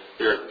things,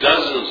 there are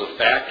dozens of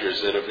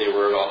factors that if they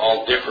were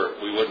all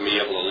different, we wouldn't be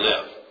able to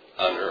live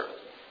on Earth.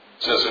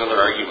 So that's another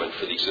argument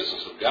for the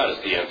existence of God, is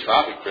the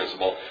anthropic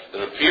principle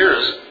that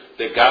appears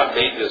that God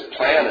made this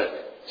planet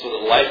so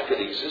that life could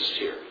exist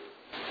here.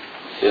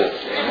 Yes.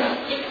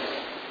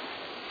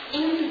 It's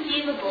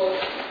inconceivable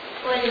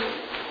when,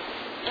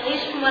 at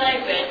least from what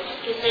I've read,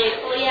 to say,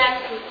 oh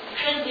yeah,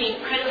 it's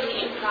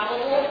incredibly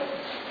improbable,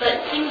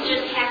 but things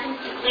just happen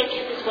to click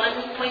at this one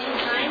point in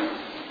time.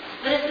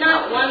 But it's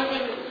not one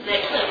thing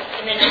that clicks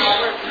and then it all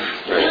works.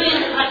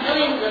 Millions upon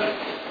millions of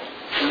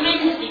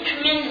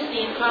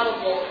tremendously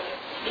improbable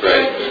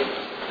occurrences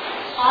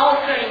all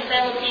occurring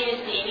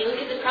simultaneously, and you look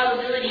at the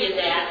probability of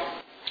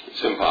that.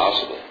 It's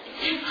impossible.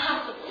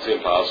 It's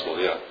impossible,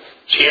 yeah.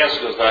 Chance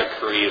does not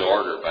create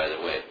order, by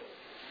the way.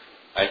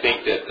 I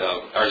think that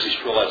R.C.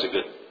 Sproul has a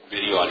good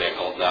video on that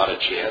called Not a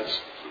Chance.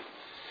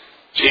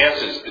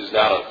 Chance is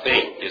not a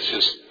thing. It's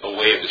just a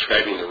way of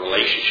describing the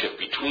relationship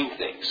between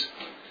things.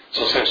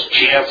 So since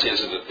chance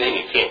isn't a thing,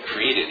 it can't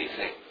create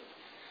anything.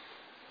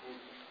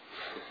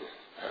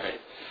 All right.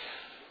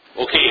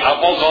 Okay,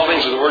 upholds all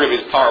things with the word of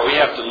his power. We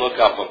have to look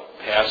up a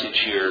passage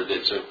here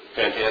that's a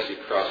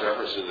fantastic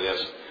cross-reference to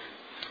this.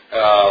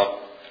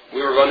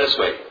 We were going this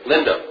way.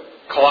 Linda,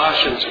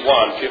 Colossians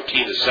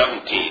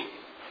 1:15-17.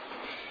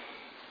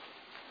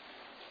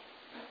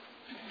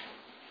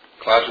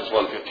 Colossians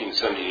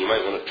 1:15-17. You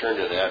might want to turn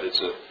to that. It's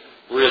a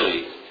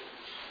really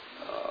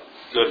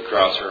good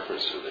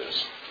cross-reference to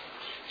this.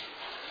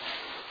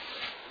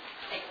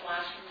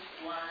 Colossians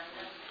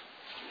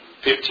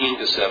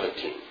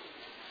 15-17.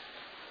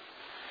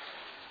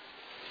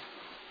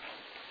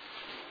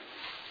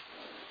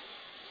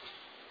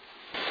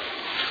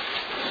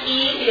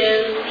 He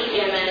is the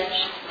image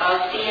of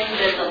the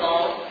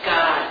invisible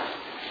God,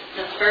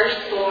 the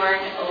firstborn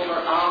over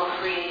all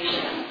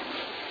creation.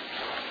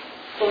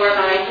 For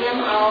by him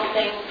all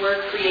things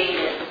were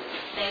created,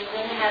 things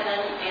in heaven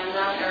and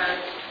on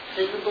earth,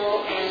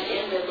 visible and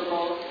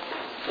invisible,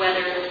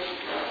 whether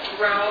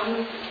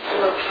thrones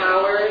or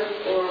powers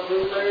or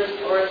rulers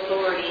or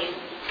authorities.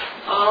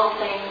 All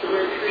things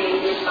were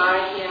created by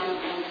him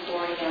and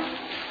for him.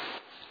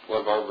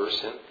 What about verse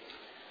 10?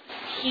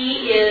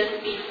 He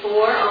is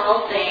before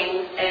all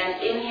things,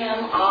 and in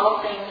him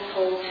all things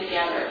hold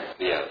together.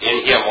 Yeah,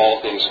 in him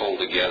all things hold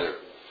together.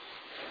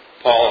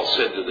 Paul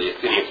said to the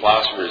Athenian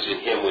philosophers, in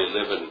him we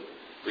live and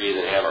breathe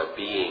and have our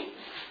being.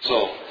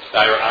 So, the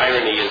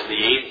irony is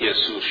the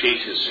atheist who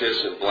shakes his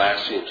fist and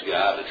blasphemes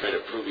God to try to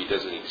prove he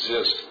doesn't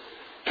exist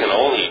can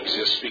only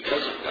exist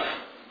because of God.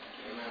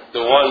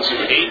 The ones who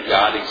hate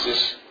God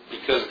exist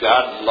because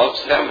God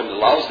loves them and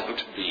allows them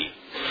to be.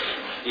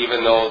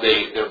 Even though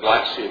they're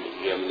blaspheming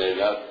him,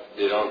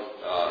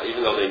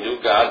 even though they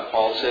knew God,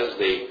 Paul says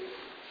they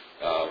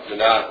do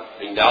not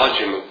acknowledge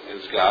him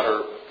as God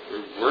or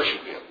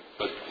worship him.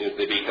 But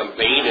they become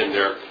vain in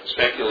their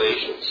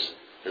speculations.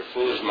 Their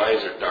foolish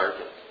minds are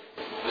darkened.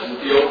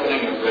 Doesn't the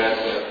opening of that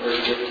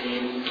verse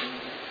 15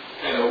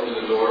 kind of open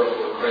the door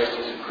for Christ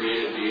as a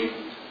created being?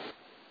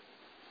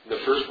 The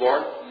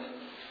firstborn?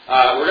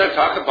 We're going to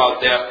talk about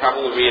that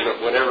probably in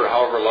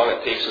however long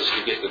it takes us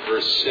to get to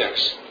verse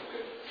 6.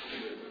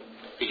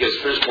 Because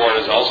firstborn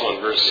is also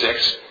in verse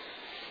 6.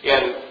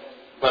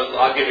 But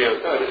I'll give you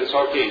it's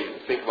okay to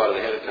think about it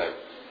ahead of time.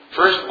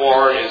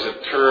 Firstborn is a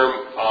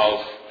term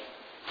of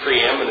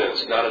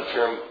preeminence, not a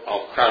term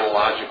of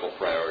chronological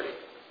priority.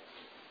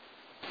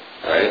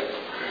 Alright?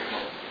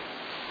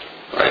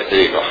 Alright,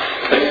 there you go.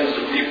 Millions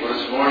of people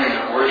this morning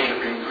are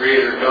worshiping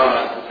Creator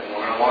God, and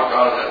when I walk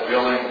out of that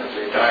building, if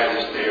they die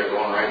this day, are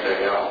going right to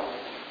hell.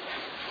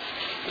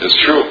 It's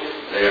true.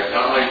 They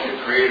acknowledge the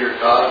Creator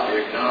God,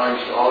 they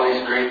acknowledge all these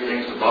great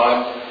things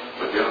about Him,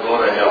 but they'll go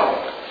to hell.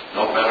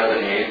 No better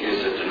than the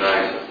atheist that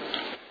denies it.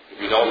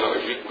 If you don't know,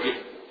 if you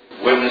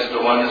witnessed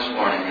the one this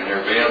morning, and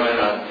they're vehement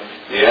on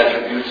the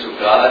attributes of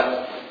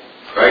God.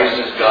 Christ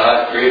is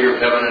God, creator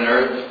of heaven and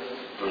earth,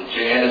 from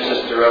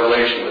Genesis to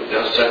Revelation, but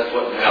they'll set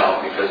foot in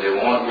hell because they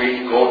won't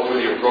go through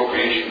the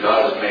appropriation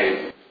God has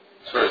made.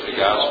 As far as the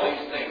gospel.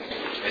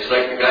 It's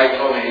like the guy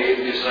told me, the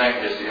atheist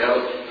scientist,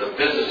 the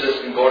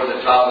physicist can go to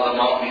the top of the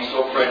mountain, he's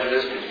so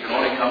prejudiced because you can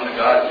only come to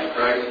God through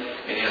Christ,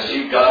 and you'll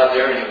see God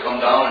there, and you'll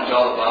come down and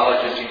tell the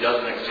biologist he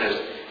doesn't exist.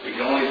 We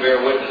can only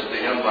bear witness to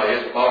him by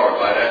his power,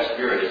 by that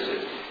Spirit.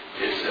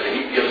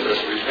 He gives us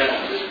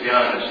repentance. Let's be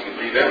honest. You can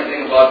believe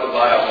everything about the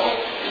Bible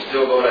and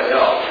still go to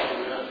hell.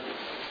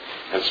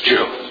 That's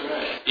true.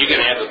 You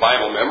can have the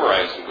Bible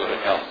memorized and go to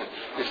hell.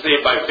 It's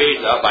saved by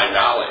faith, not by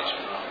knowledge.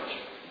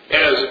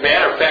 And as a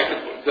matter of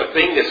fact, the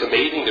thing that's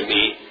amazing to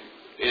me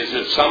is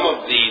that some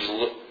of these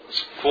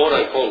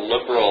quote-unquote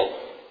liberal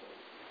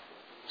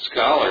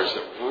scholars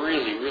that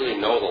really, really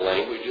know the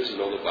languages and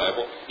know the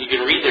Bible, you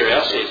can read their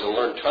essays and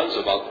learn tons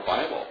about the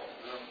Bible.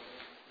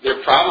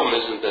 Their problem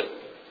isn't that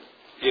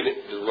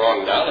the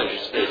wrong knowledge,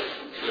 it's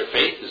that their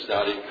faith is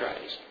not in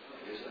Christ.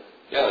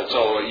 Yeah, and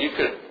so you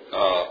could,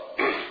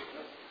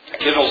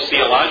 Kindle's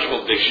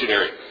Theological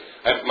Dictionary.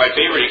 My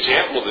favorite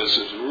example of this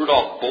is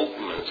Rudolf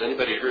Bultmann. Has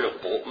anybody heard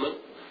of Bultmann?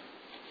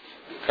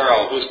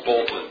 Carl, who's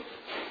Bultmann?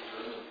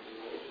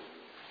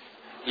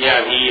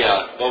 Yeah,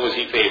 and what was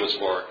he famous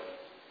for?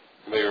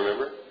 Anybody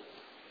remember?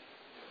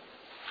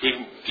 He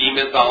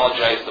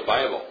demythologized the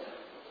Bible.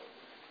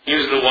 He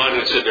was the one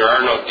who said there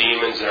are no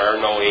demons, there are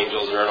no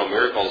angels, there are no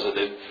miracles.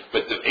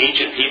 But the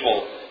ancient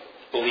people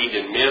believed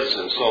in myths,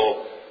 and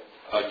so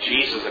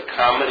Jesus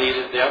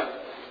accommodated them.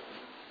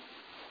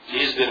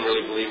 Jesus didn't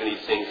really believe in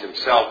these things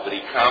himself, but he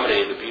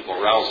accommodated the people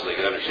around so they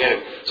could understand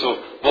him.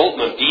 So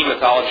Bultmann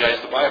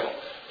demythologized the Bible.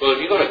 Well,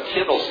 if you go to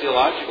Kittle's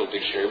Theological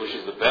Dictionary, which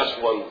is the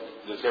best one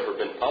that's ever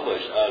been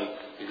published on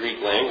the Greek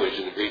language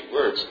and the Greek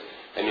words,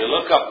 and you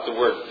look up the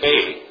word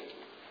faith,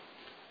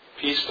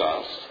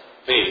 pistos,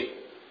 faith,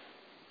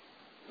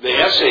 the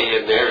essay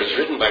in there is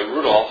written by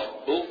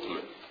Rudolf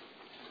Bultmann.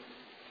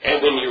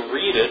 And when you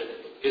read it,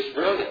 it's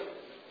brilliant.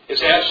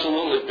 It's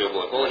absolutely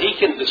biblical. He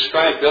can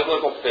describe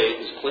biblical faith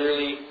as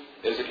clearly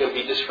as it can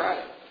be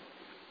described.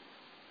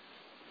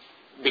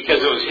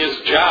 Because it was his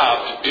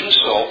job to do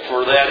so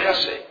for that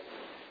essay.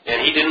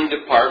 And he didn't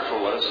depart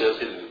from what it says.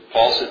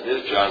 Paul said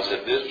this, John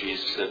said this,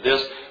 Jesus said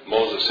this,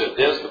 Moses said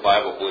this, the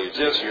Bible believes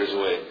this, here's the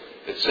way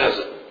it says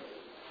it.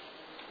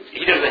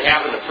 He doesn't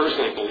happen to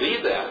personally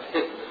believe that,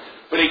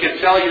 but he can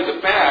tell you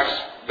the facts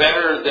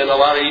better than a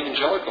lot of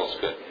evangelicals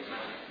could.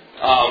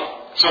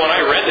 So when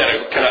I read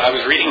that, I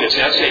was reading this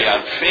essay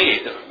on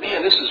faith.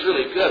 Man, this is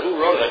really good.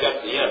 Who wrote it? I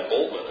got to the end.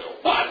 Bultmann.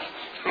 What?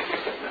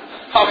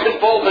 How can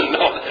Bultmann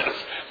know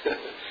this?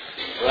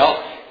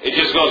 Well, it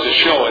just goes to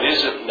show it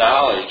isn't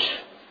knowledge.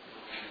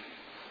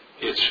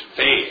 It's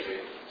faith.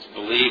 It's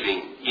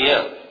believing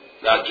in.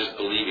 Not just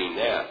believing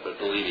that, but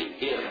believing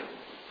in.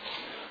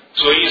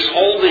 So he's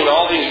holding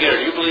all things together.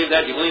 Do you believe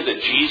that? Do you believe that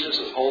Jesus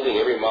is holding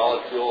every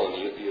molecule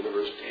in the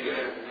universe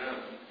together?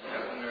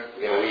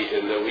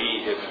 And that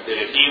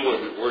if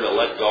he were to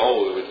let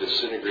go, it would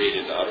disintegrate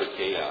into utter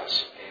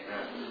chaos.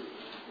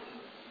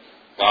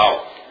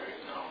 Wow.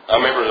 I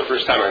remember the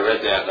first time I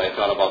read that, and I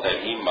thought about that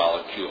heme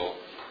molecule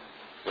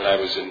when I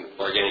was in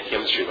organic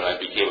chemistry, when I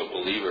became a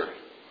believer,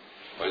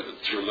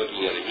 through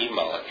looking at a heme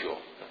molecule.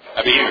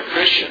 I became a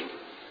Christian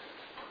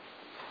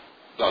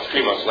about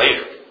 3 months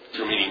later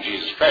through meeting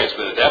Jesus Christ,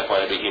 but at that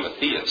point I became a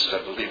theist. I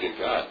believed in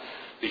God,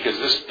 because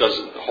this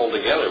doesn't hold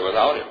together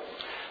without him.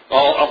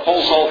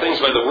 Upholds all things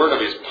by the word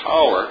of his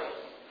power.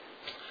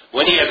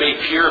 When he had made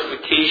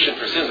purification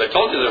for sins. I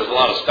told you there was a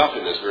lot of stuff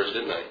in this verse,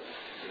 didn't I?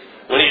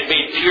 When he had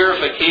made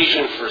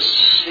purification for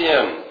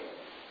sin,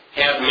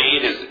 had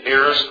made his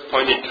aorist,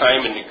 point in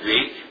time into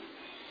Greek.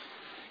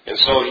 And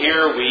so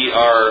here we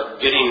are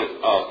getting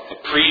a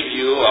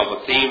preview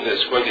of a theme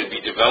that's going to be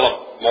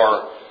developed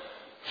more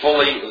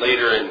fully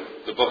later in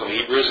the book of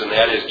Hebrews, and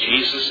that is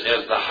Jesus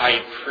as the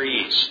high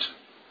priest.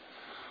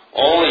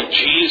 Only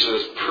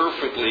Jesus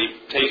perfectly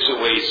takes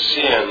away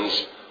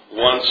sins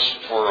once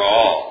for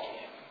all.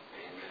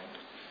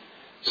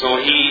 So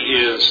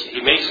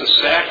he makes a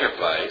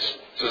sacrifice.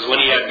 It says when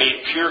he had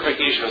made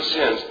purification of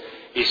sins,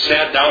 he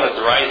sat down at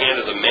the right hand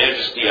of the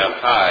Majesty on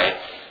high.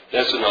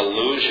 That's an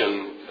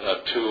allusion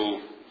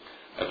to,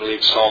 I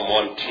believe, Psalm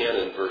 110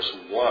 and verse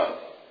 1.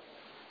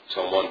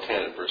 Psalm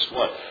 110 and verse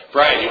 1.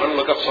 Brian, you want to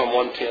look up Psalm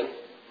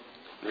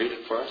 110? Read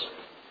it for us.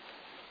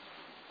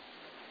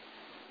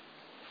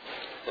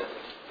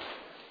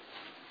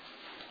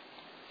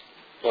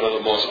 One of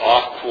the most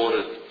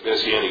oft-quoted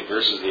messianic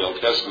verses in the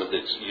Old Testament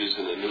that's used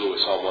in the New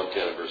is Psalm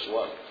 110 and verse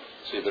 1.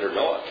 So you better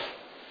know it.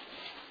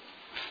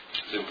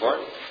 It's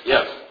important.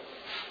 Yes.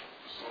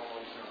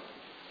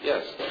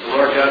 Yes. The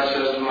Lord God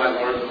says to my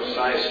Lord the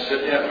Messiah,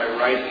 sit at my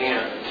right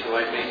hand until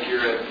I make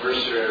your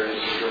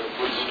adversaries your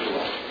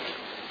footstool.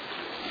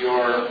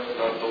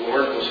 The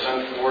Lord will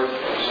send forth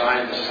from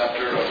Zion the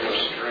scepter of your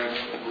strength,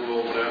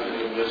 rule them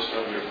in the midst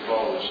of your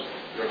foes.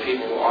 Your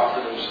people will offer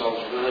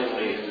themselves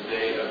willingly in the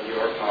day of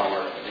your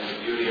power, in the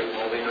beauty of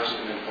holiness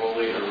and in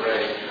holy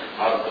array,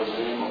 out of the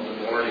womb of the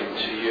morning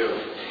to you.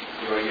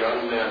 You are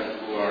young men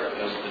who are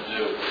as the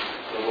dew.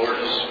 The Lord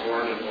has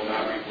sworn and will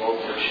not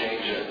revoke or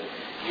change it.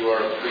 You are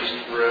a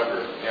priest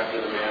forever,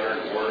 after the manner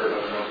and order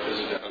of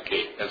Melchizedek.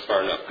 Okay, that's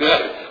far enough.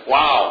 Good.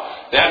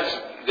 Wow.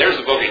 There's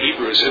the book of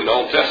Hebrews in the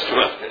Old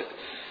Testament.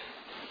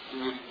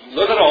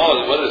 Look at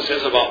all what it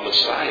says about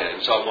Messiah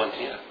in Psalm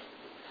 110.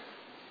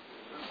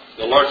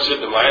 The Lord said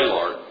to my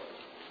Lord,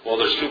 well,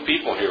 there's two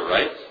people here,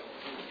 right?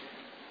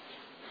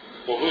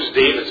 Well, who's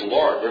David's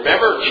Lord?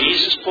 Remember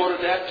Jesus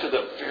quoted that to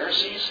the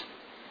Pharisees?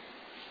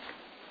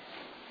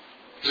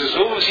 He says,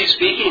 who was he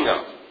speaking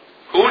of?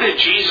 Who did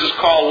Jesus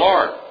call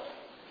Lord?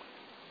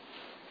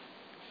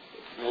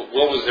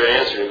 What was their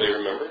answer? Anybody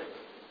remember?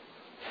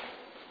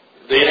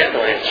 They had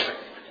no answer.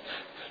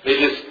 They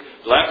just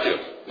left him.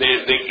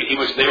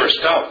 They were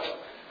stumped.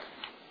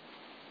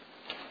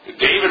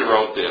 David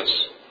wrote this.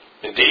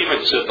 And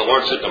David said, the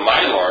Lord said to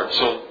my Lord.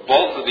 So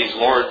both of these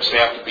Lords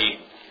have to be,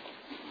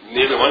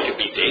 neither one could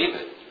be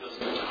David.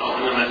 How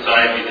can the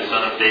Messiah be the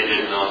son of David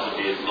and also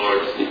be his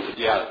Lord?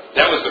 Yeah,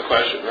 that was the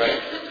question,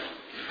 right?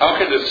 How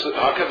could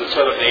the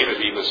son of David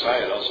be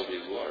Messiah and also be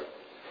his Lord?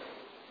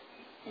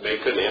 They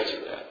couldn't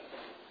answer that.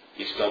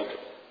 He stumped them.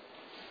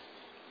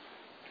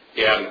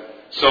 And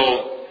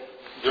so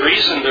the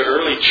reason the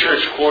early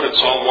church quoted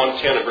Psalm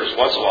 110 and verse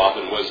 1 so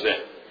often was that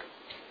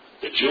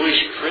the Jewish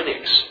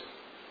critics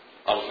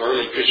of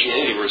early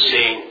Christianity were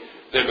saying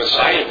that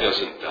Messiah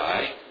doesn't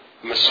die,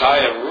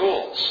 Messiah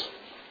rules.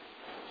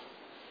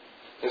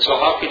 And so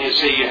how can you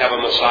say you have a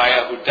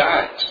Messiah who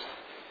dies?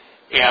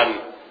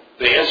 And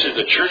the answer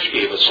the church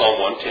gave us, Psalm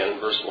 110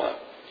 and verse 1.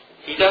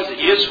 He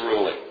is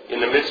ruling in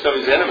the midst of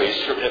his enemies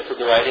from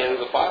the right hand of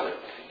the Father.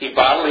 He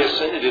bodily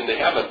ascended into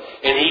heaven,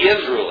 and he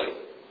is ruling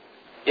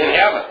in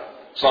heaven.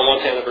 Psalm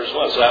 110 and verse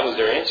 1. So that was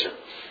their answer.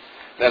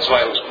 That's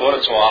why it was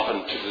quoted so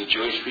often to the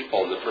Jewish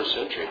people in the first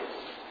century.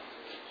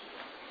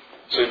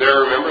 So you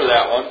better remember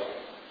that one.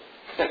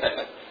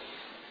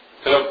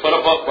 Put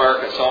a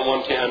bookmark at Psalm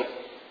 110.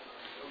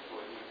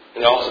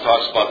 And it also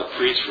talks about the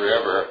priest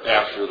forever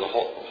after the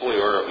Holy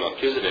Order of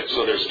Melchizedek.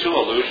 So there's two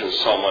allusions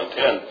to Psalm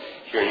 110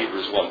 here in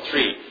Hebrews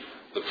 1:3.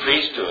 The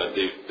priesthood,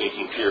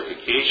 making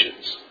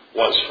purifications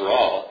once for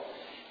all,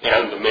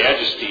 and the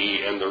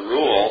majesty and the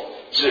rule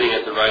sitting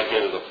at the right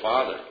hand of the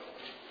Father.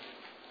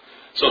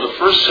 So the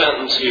first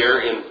sentence here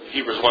in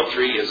Hebrews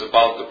 1:3 is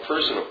about the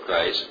person of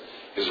Christ,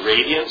 his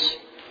radiance,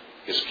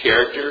 his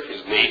character,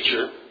 his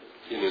nature,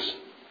 and his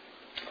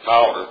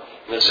power.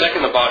 And the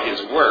second about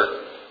his work,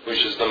 which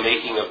is the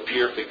making of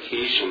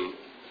purification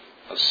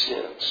of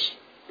sins.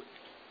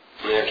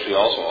 And actually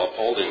also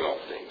upholding all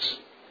things.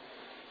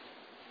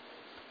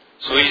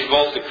 So he's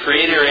both the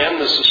creator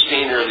and the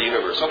sustainer of the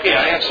universe. Okay,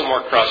 I have some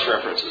more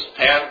cross-references.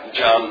 Pat,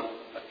 John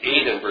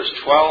 8 and verse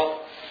 12.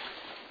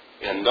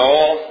 And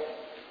Noel,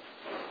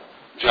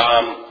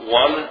 John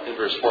 1 and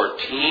verse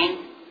 14.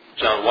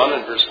 John 1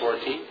 and verse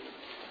 14.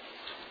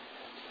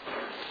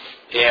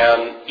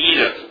 And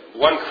Edith,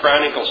 1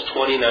 Chronicles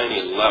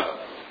 29:11.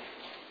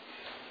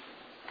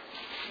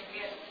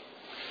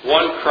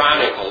 1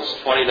 Chronicles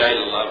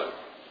 29:11.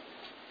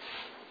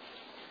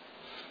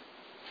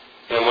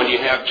 And when you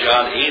have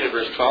John 8 and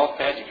verse 12,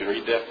 Pat, you can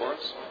read that for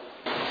us.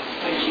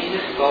 When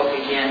Jesus spoke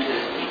again to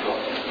the people,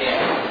 he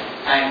said,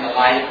 I am the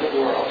light of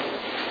the world.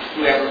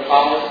 Whoever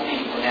follows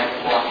me will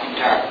never walk in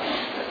darkness,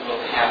 but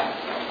will have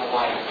the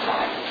light of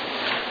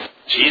life.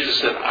 Jesus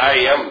said, I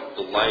am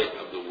the light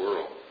of the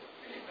world.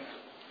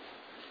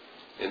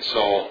 And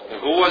so,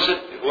 who was it?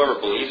 Whoever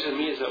believes in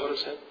me, is that what it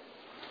said?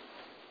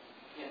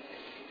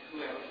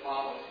 Whoever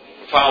follows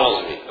me.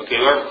 Follows me. Okay,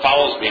 whoever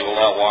follows me will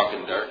not walk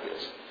in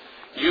darkness.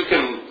 You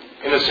can,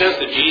 in the sense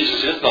that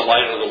Jesus is the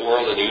light of the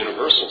world in a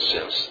universal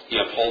sense. He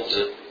upholds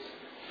it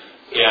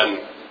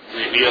and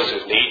reveals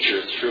his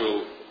nature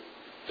through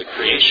the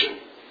creation.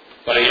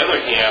 But on the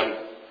other hand,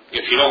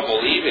 if you don't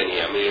believe in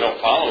him and you don't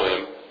follow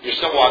him, you're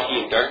still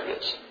walking in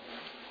darkness.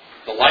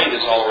 The light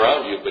is all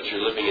around you, but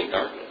you're living in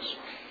darkness.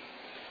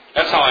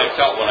 That's how I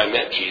felt when I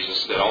met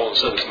Jesus, that all of a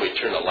sudden somebody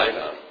turned the light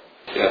on.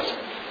 Yes.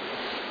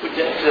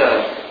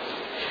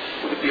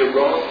 Would it be a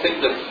wrong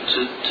thing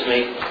to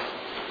make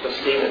a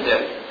statement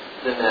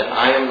that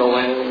I am the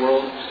light of the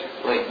world,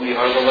 like we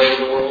are the light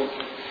of the world?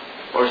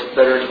 Or is it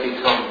better to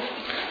become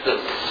the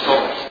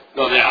salt?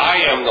 No, the I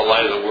am the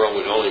light of the world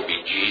would only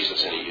be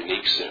Jesus in a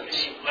unique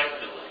sense.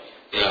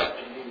 Yeah.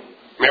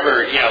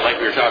 Remember, like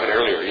we were talking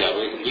earlier,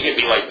 we can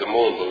be like the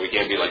moon, but we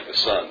can't be like the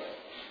sun.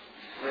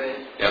 Right.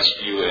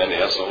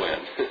 S-U-N-S-O-N.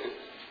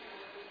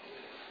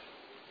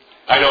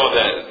 I know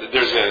that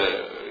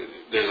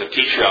there's a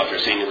teacher out there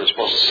saying you were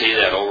supposed to say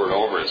that over and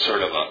over. It's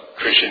sort of a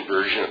Christian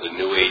version of the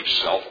New Age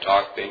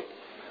self-talk thing.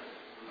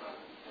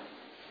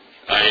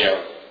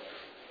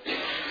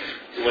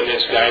 When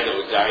this guy that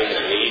was dying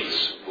of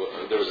AIDS,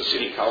 there was a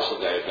city council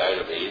guy that died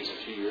of AIDS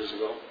a few years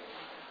ago.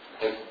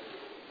 And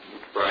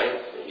Brian?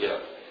 Yeah.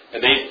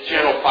 And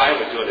Channel 5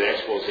 was doing an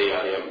expose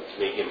on him to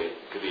make him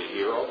to be a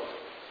hero.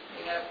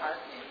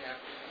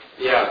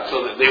 Yeah,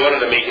 so they wanted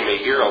to make him a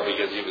hero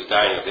because he was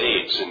dying of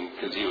AIDS and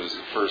because he was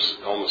the first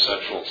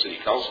homosexual city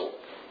council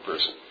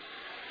person.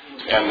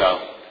 And,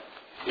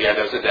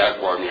 doesn't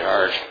that warm your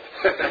heart?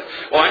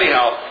 Well,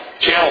 anyhow,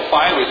 Channel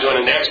 5 was doing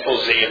an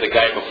expose of the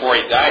guy before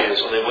he died, and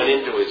so they went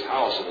into his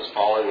house and was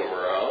following him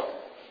around.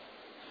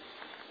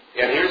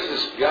 And here's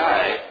this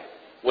guy,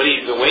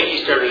 the way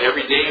he started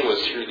every day was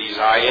through these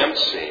I am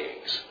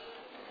sayings.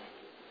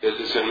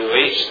 It's a New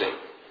Age thing.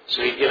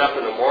 So he'd get up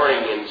in the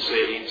morning and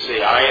he'd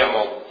say, I am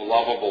a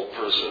lovable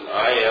person.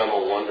 I am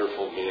a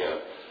wonderful man.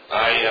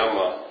 I am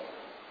a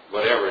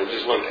whatever. And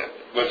just went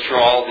through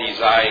all these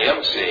I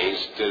am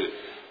sayings and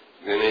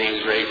then he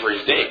was ready for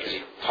his day because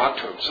he talked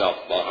to himself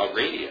about how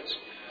great he is.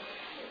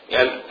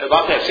 And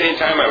about that same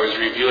time I was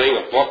reviewing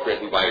a book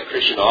written by a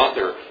Christian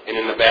author, and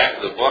in the back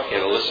of the book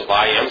had a list of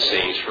I am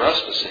sayings for us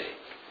to say.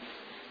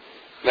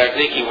 And I'm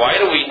thinking, why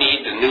do we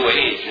need the New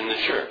Age in the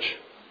church?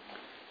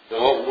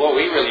 What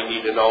we really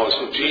need to know is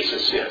who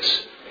Jesus is.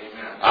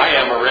 Amen. I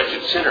am a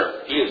wretched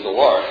sinner. He is the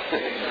Lord.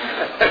 Okay.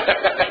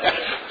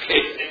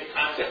 The same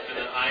concept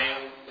that I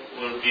am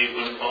will be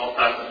when Paul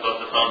talks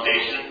about the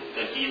foundation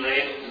that he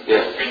laid in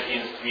 1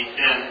 Corinthians 3:10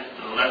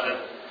 and 11.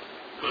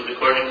 It was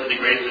according to the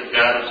grace of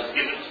God which is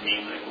given to me,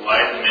 like a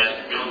wise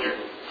master builder,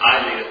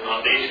 I laid a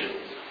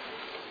foundation.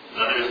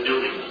 Another is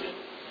building on it.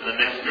 And the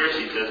next verse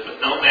he says, but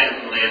no man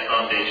can lay a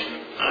foundation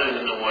other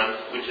than the one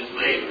which is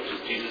laid, which is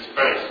Jesus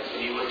Christ. So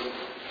he was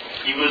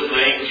He was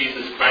laying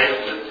Jesus Christ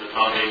as the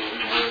foundation.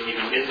 It wasn't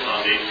even his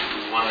foundation. It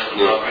was one that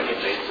was already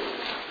laid.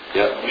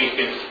 Yeah. We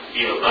can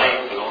be a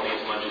light, but only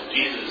as much as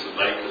Jesus is a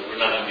light, because we're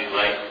not going to be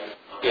light.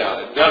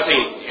 Yeah,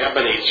 nothing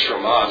emanates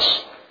from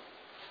us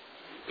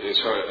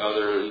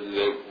other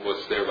than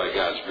what's there by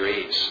God's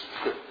grace.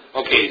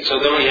 Okay, so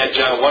then we had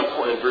John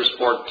 1 and verse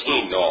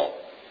 14, Noel.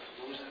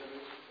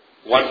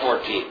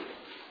 1:14.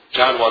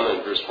 John 1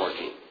 and verse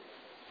 14.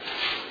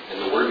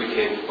 And the Word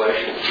became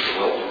flesh and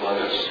dwelt among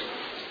us,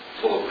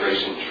 full of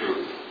grace and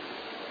truth.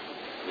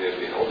 We have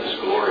beheld His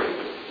glory,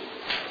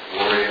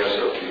 glory as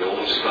of the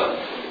only Son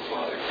from the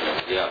Father.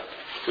 Yeah.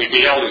 We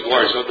beheld His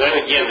glory. So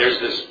then again, there's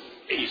this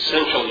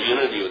essential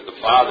unity with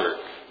the Father,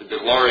 that the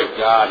glory of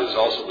God is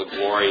also the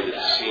glory that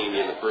is seen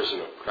in the person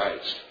of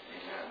Christ.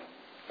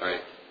 All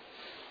right.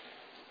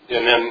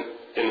 And then,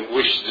 and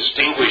which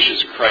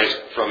distinguishes Christ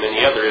from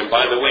any other. And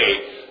by the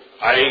way,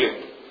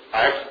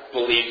 I've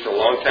believed for a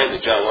long time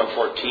that John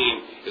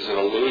 1:14 is an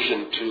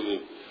allusion to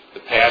the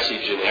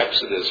passage in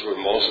Exodus where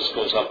Moses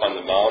goes up on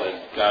the mount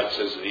and God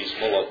says that he's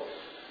full of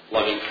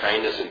loving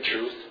kindness and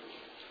truth.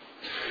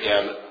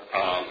 And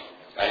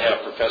I had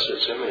a professor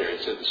at seminary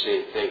that said the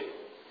same thing,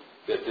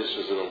 that this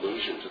was an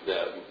allusion to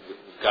that,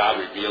 God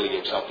revealing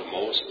himself to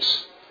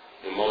Moses,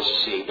 and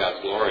Moses seeing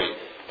God's glory.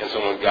 And so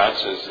when God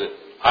says that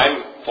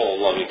I'm full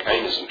of loving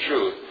kindness and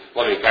truth,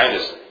 loving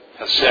kindness,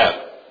 hesed,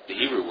 the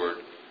Hebrew word,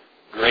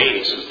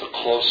 grace is the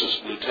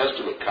closest New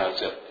Testament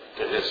concept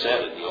to hesed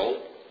in the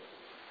Old.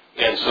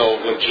 And so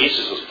when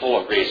Jesus was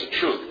full of grace and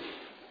truth,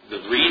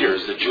 the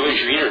readers, the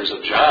Jewish readers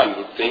of John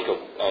would think of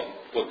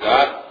what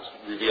God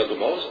revealed to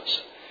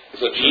Moses. And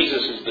so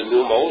Jesus is the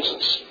new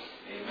Moses.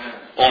 Amen.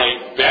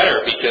 Only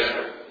better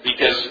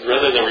because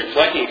rather than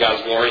reflecting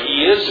God's glory,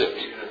 he is it.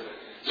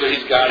 So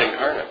he's God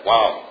incarnate.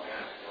 Wow.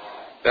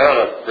 That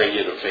ought to bring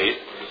you to faith.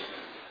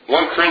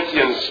 1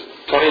 Corinthians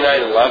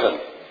 29:11.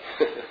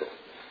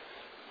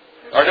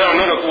 Or no,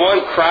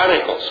 1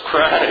 Chronicles.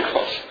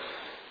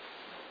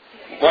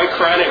 1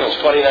 Chronicles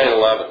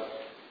 29:11.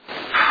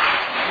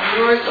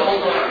 Yours, O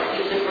Lord,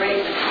 is the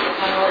greatness, the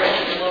power,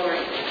 and the glory,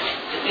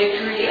 the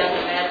victory and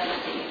the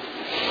majesty.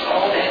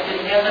 All that is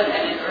in heaven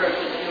and in earth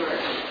is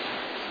yours.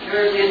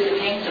 Yours is the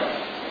kingdom,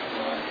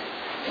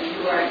 and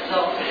you are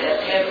exalted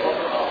as head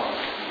over all.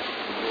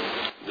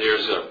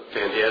 There's a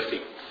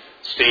fantastic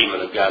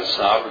statement of God's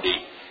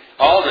sovereignty.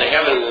 All the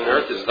heaven and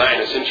earth is thine.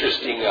 It's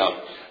interesting.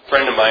 A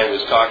friend of mine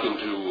was talking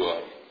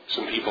to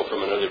some people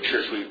from another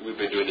church. We've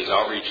been doing these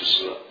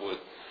outreaches with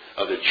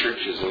other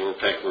churches, and in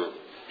fact, we're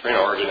trying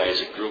to organize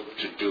a group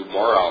to do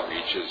more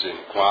outreaches in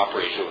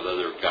cooperation with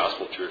other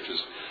gospel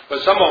churches.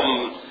 But some of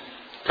them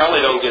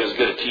probably don't get as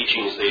good a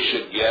teaching as they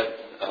should get.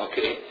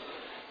 Okay,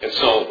 and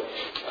so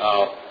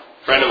a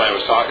friend of mine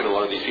was talking to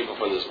one of these people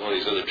from one of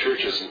these other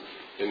churches,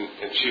 and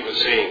she was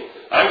saying,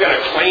 "I'm going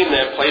to claim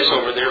that place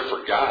over there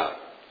for God."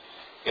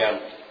 And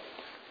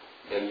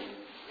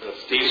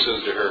Steve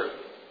says to her,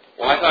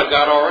 "Well, I thought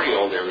God already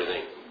owned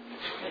everything."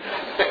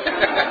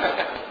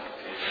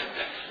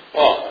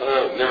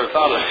 Well, never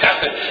thought of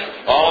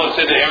that. All that's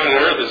in heaven and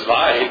earth is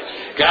mine.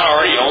 God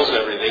already owns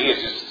everything.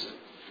 It's just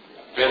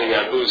depending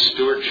on whose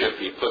stewardship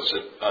he puts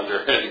it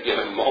under at a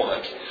given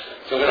moment.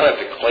 So we don't have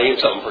to claim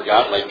something for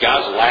God. Like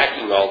God's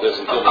lacking all this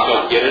until we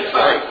go get it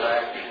for him.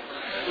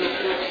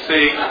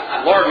 See,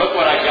 Lord, look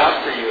what I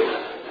got for you.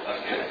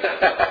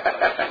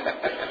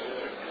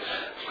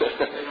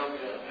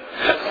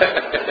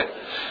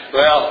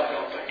 Well,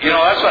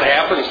 that's what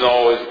happens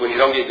though is when you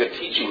don't get good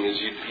teaching is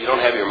you don't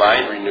have your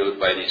mind renewed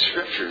by these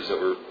scriptures that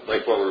we're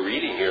like what we're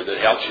reading here that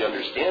helps you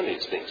understand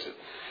these things.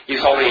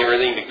 He's holding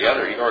everything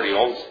together. He already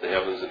owns the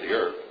heavens and the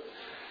earth.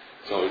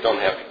 So we don't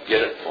have to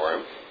get it for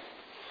him.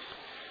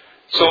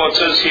 So it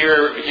says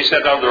here, he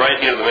sat down at the right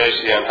hand of the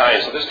Majesty on high.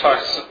 So this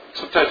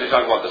sometimes we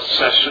talk about the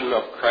session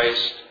of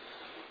Christ.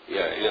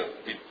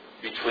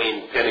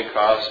 Between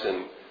Pentecost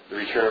and the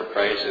return of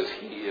Christ as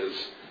he is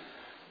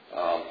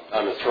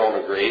on the throne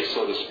of grace,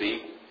 so to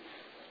speak,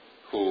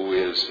 who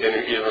is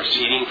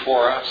interceding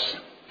for us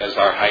as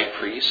our high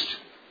priest,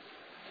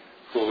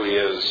 who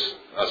is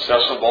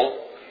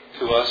accessible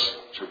to us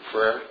through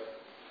prayer,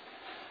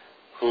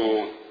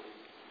 who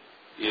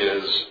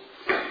is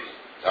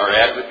our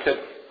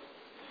advocate.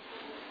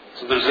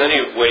 So there's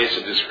any ways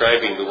of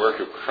describing the work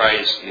of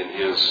Christ in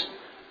his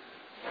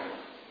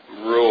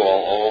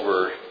rule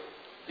over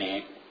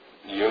the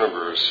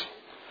universe.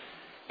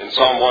 And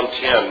Psalm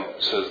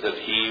 110 says that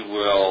he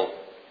will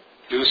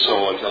do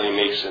so until he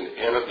makes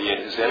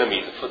his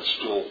enemy the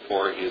footstool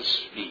for his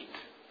feet.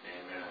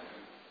 Amen.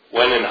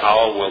 When and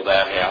how will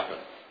that happen?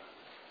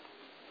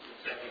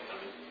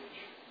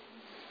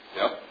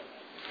 Yep.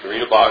 You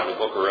read about it in the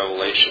book of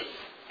Revelation.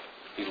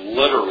 He's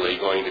literally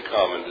going to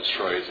come and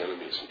destroy his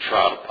enemies and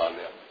trod upon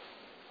them.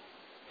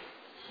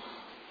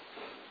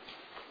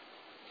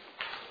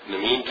 In the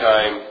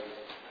meantime,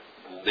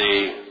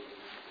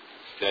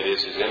 that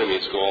is, his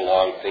enemies go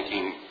along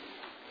thinking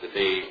that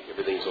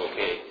everything's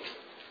okay.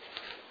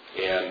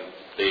 And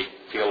they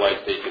feel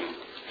like they can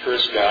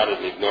curse God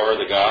and ignore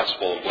the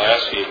gospel and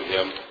blaspheme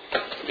him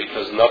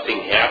because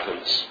nothing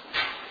happens.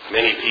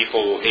 Many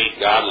people who hate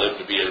God live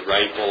to be a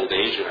ripe old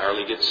age and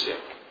hardly get sick.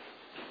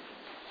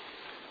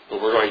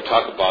 But we're going to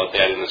talk about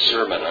that in the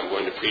sermon. I'm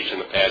going to preach in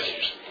the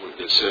passage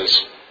that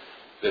says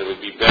that it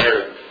would be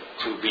better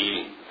to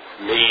be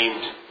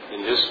maimed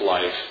in this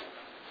life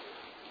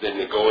than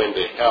to go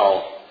into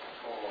hell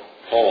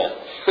whole.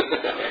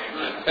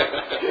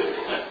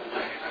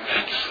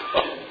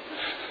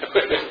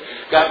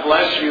 God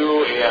bless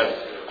you, and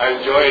I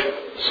enjoyed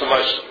so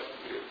much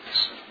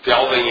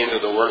delving into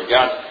the Word of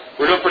God.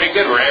 We're doing pretty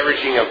good. We're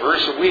averaging a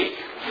verse a week.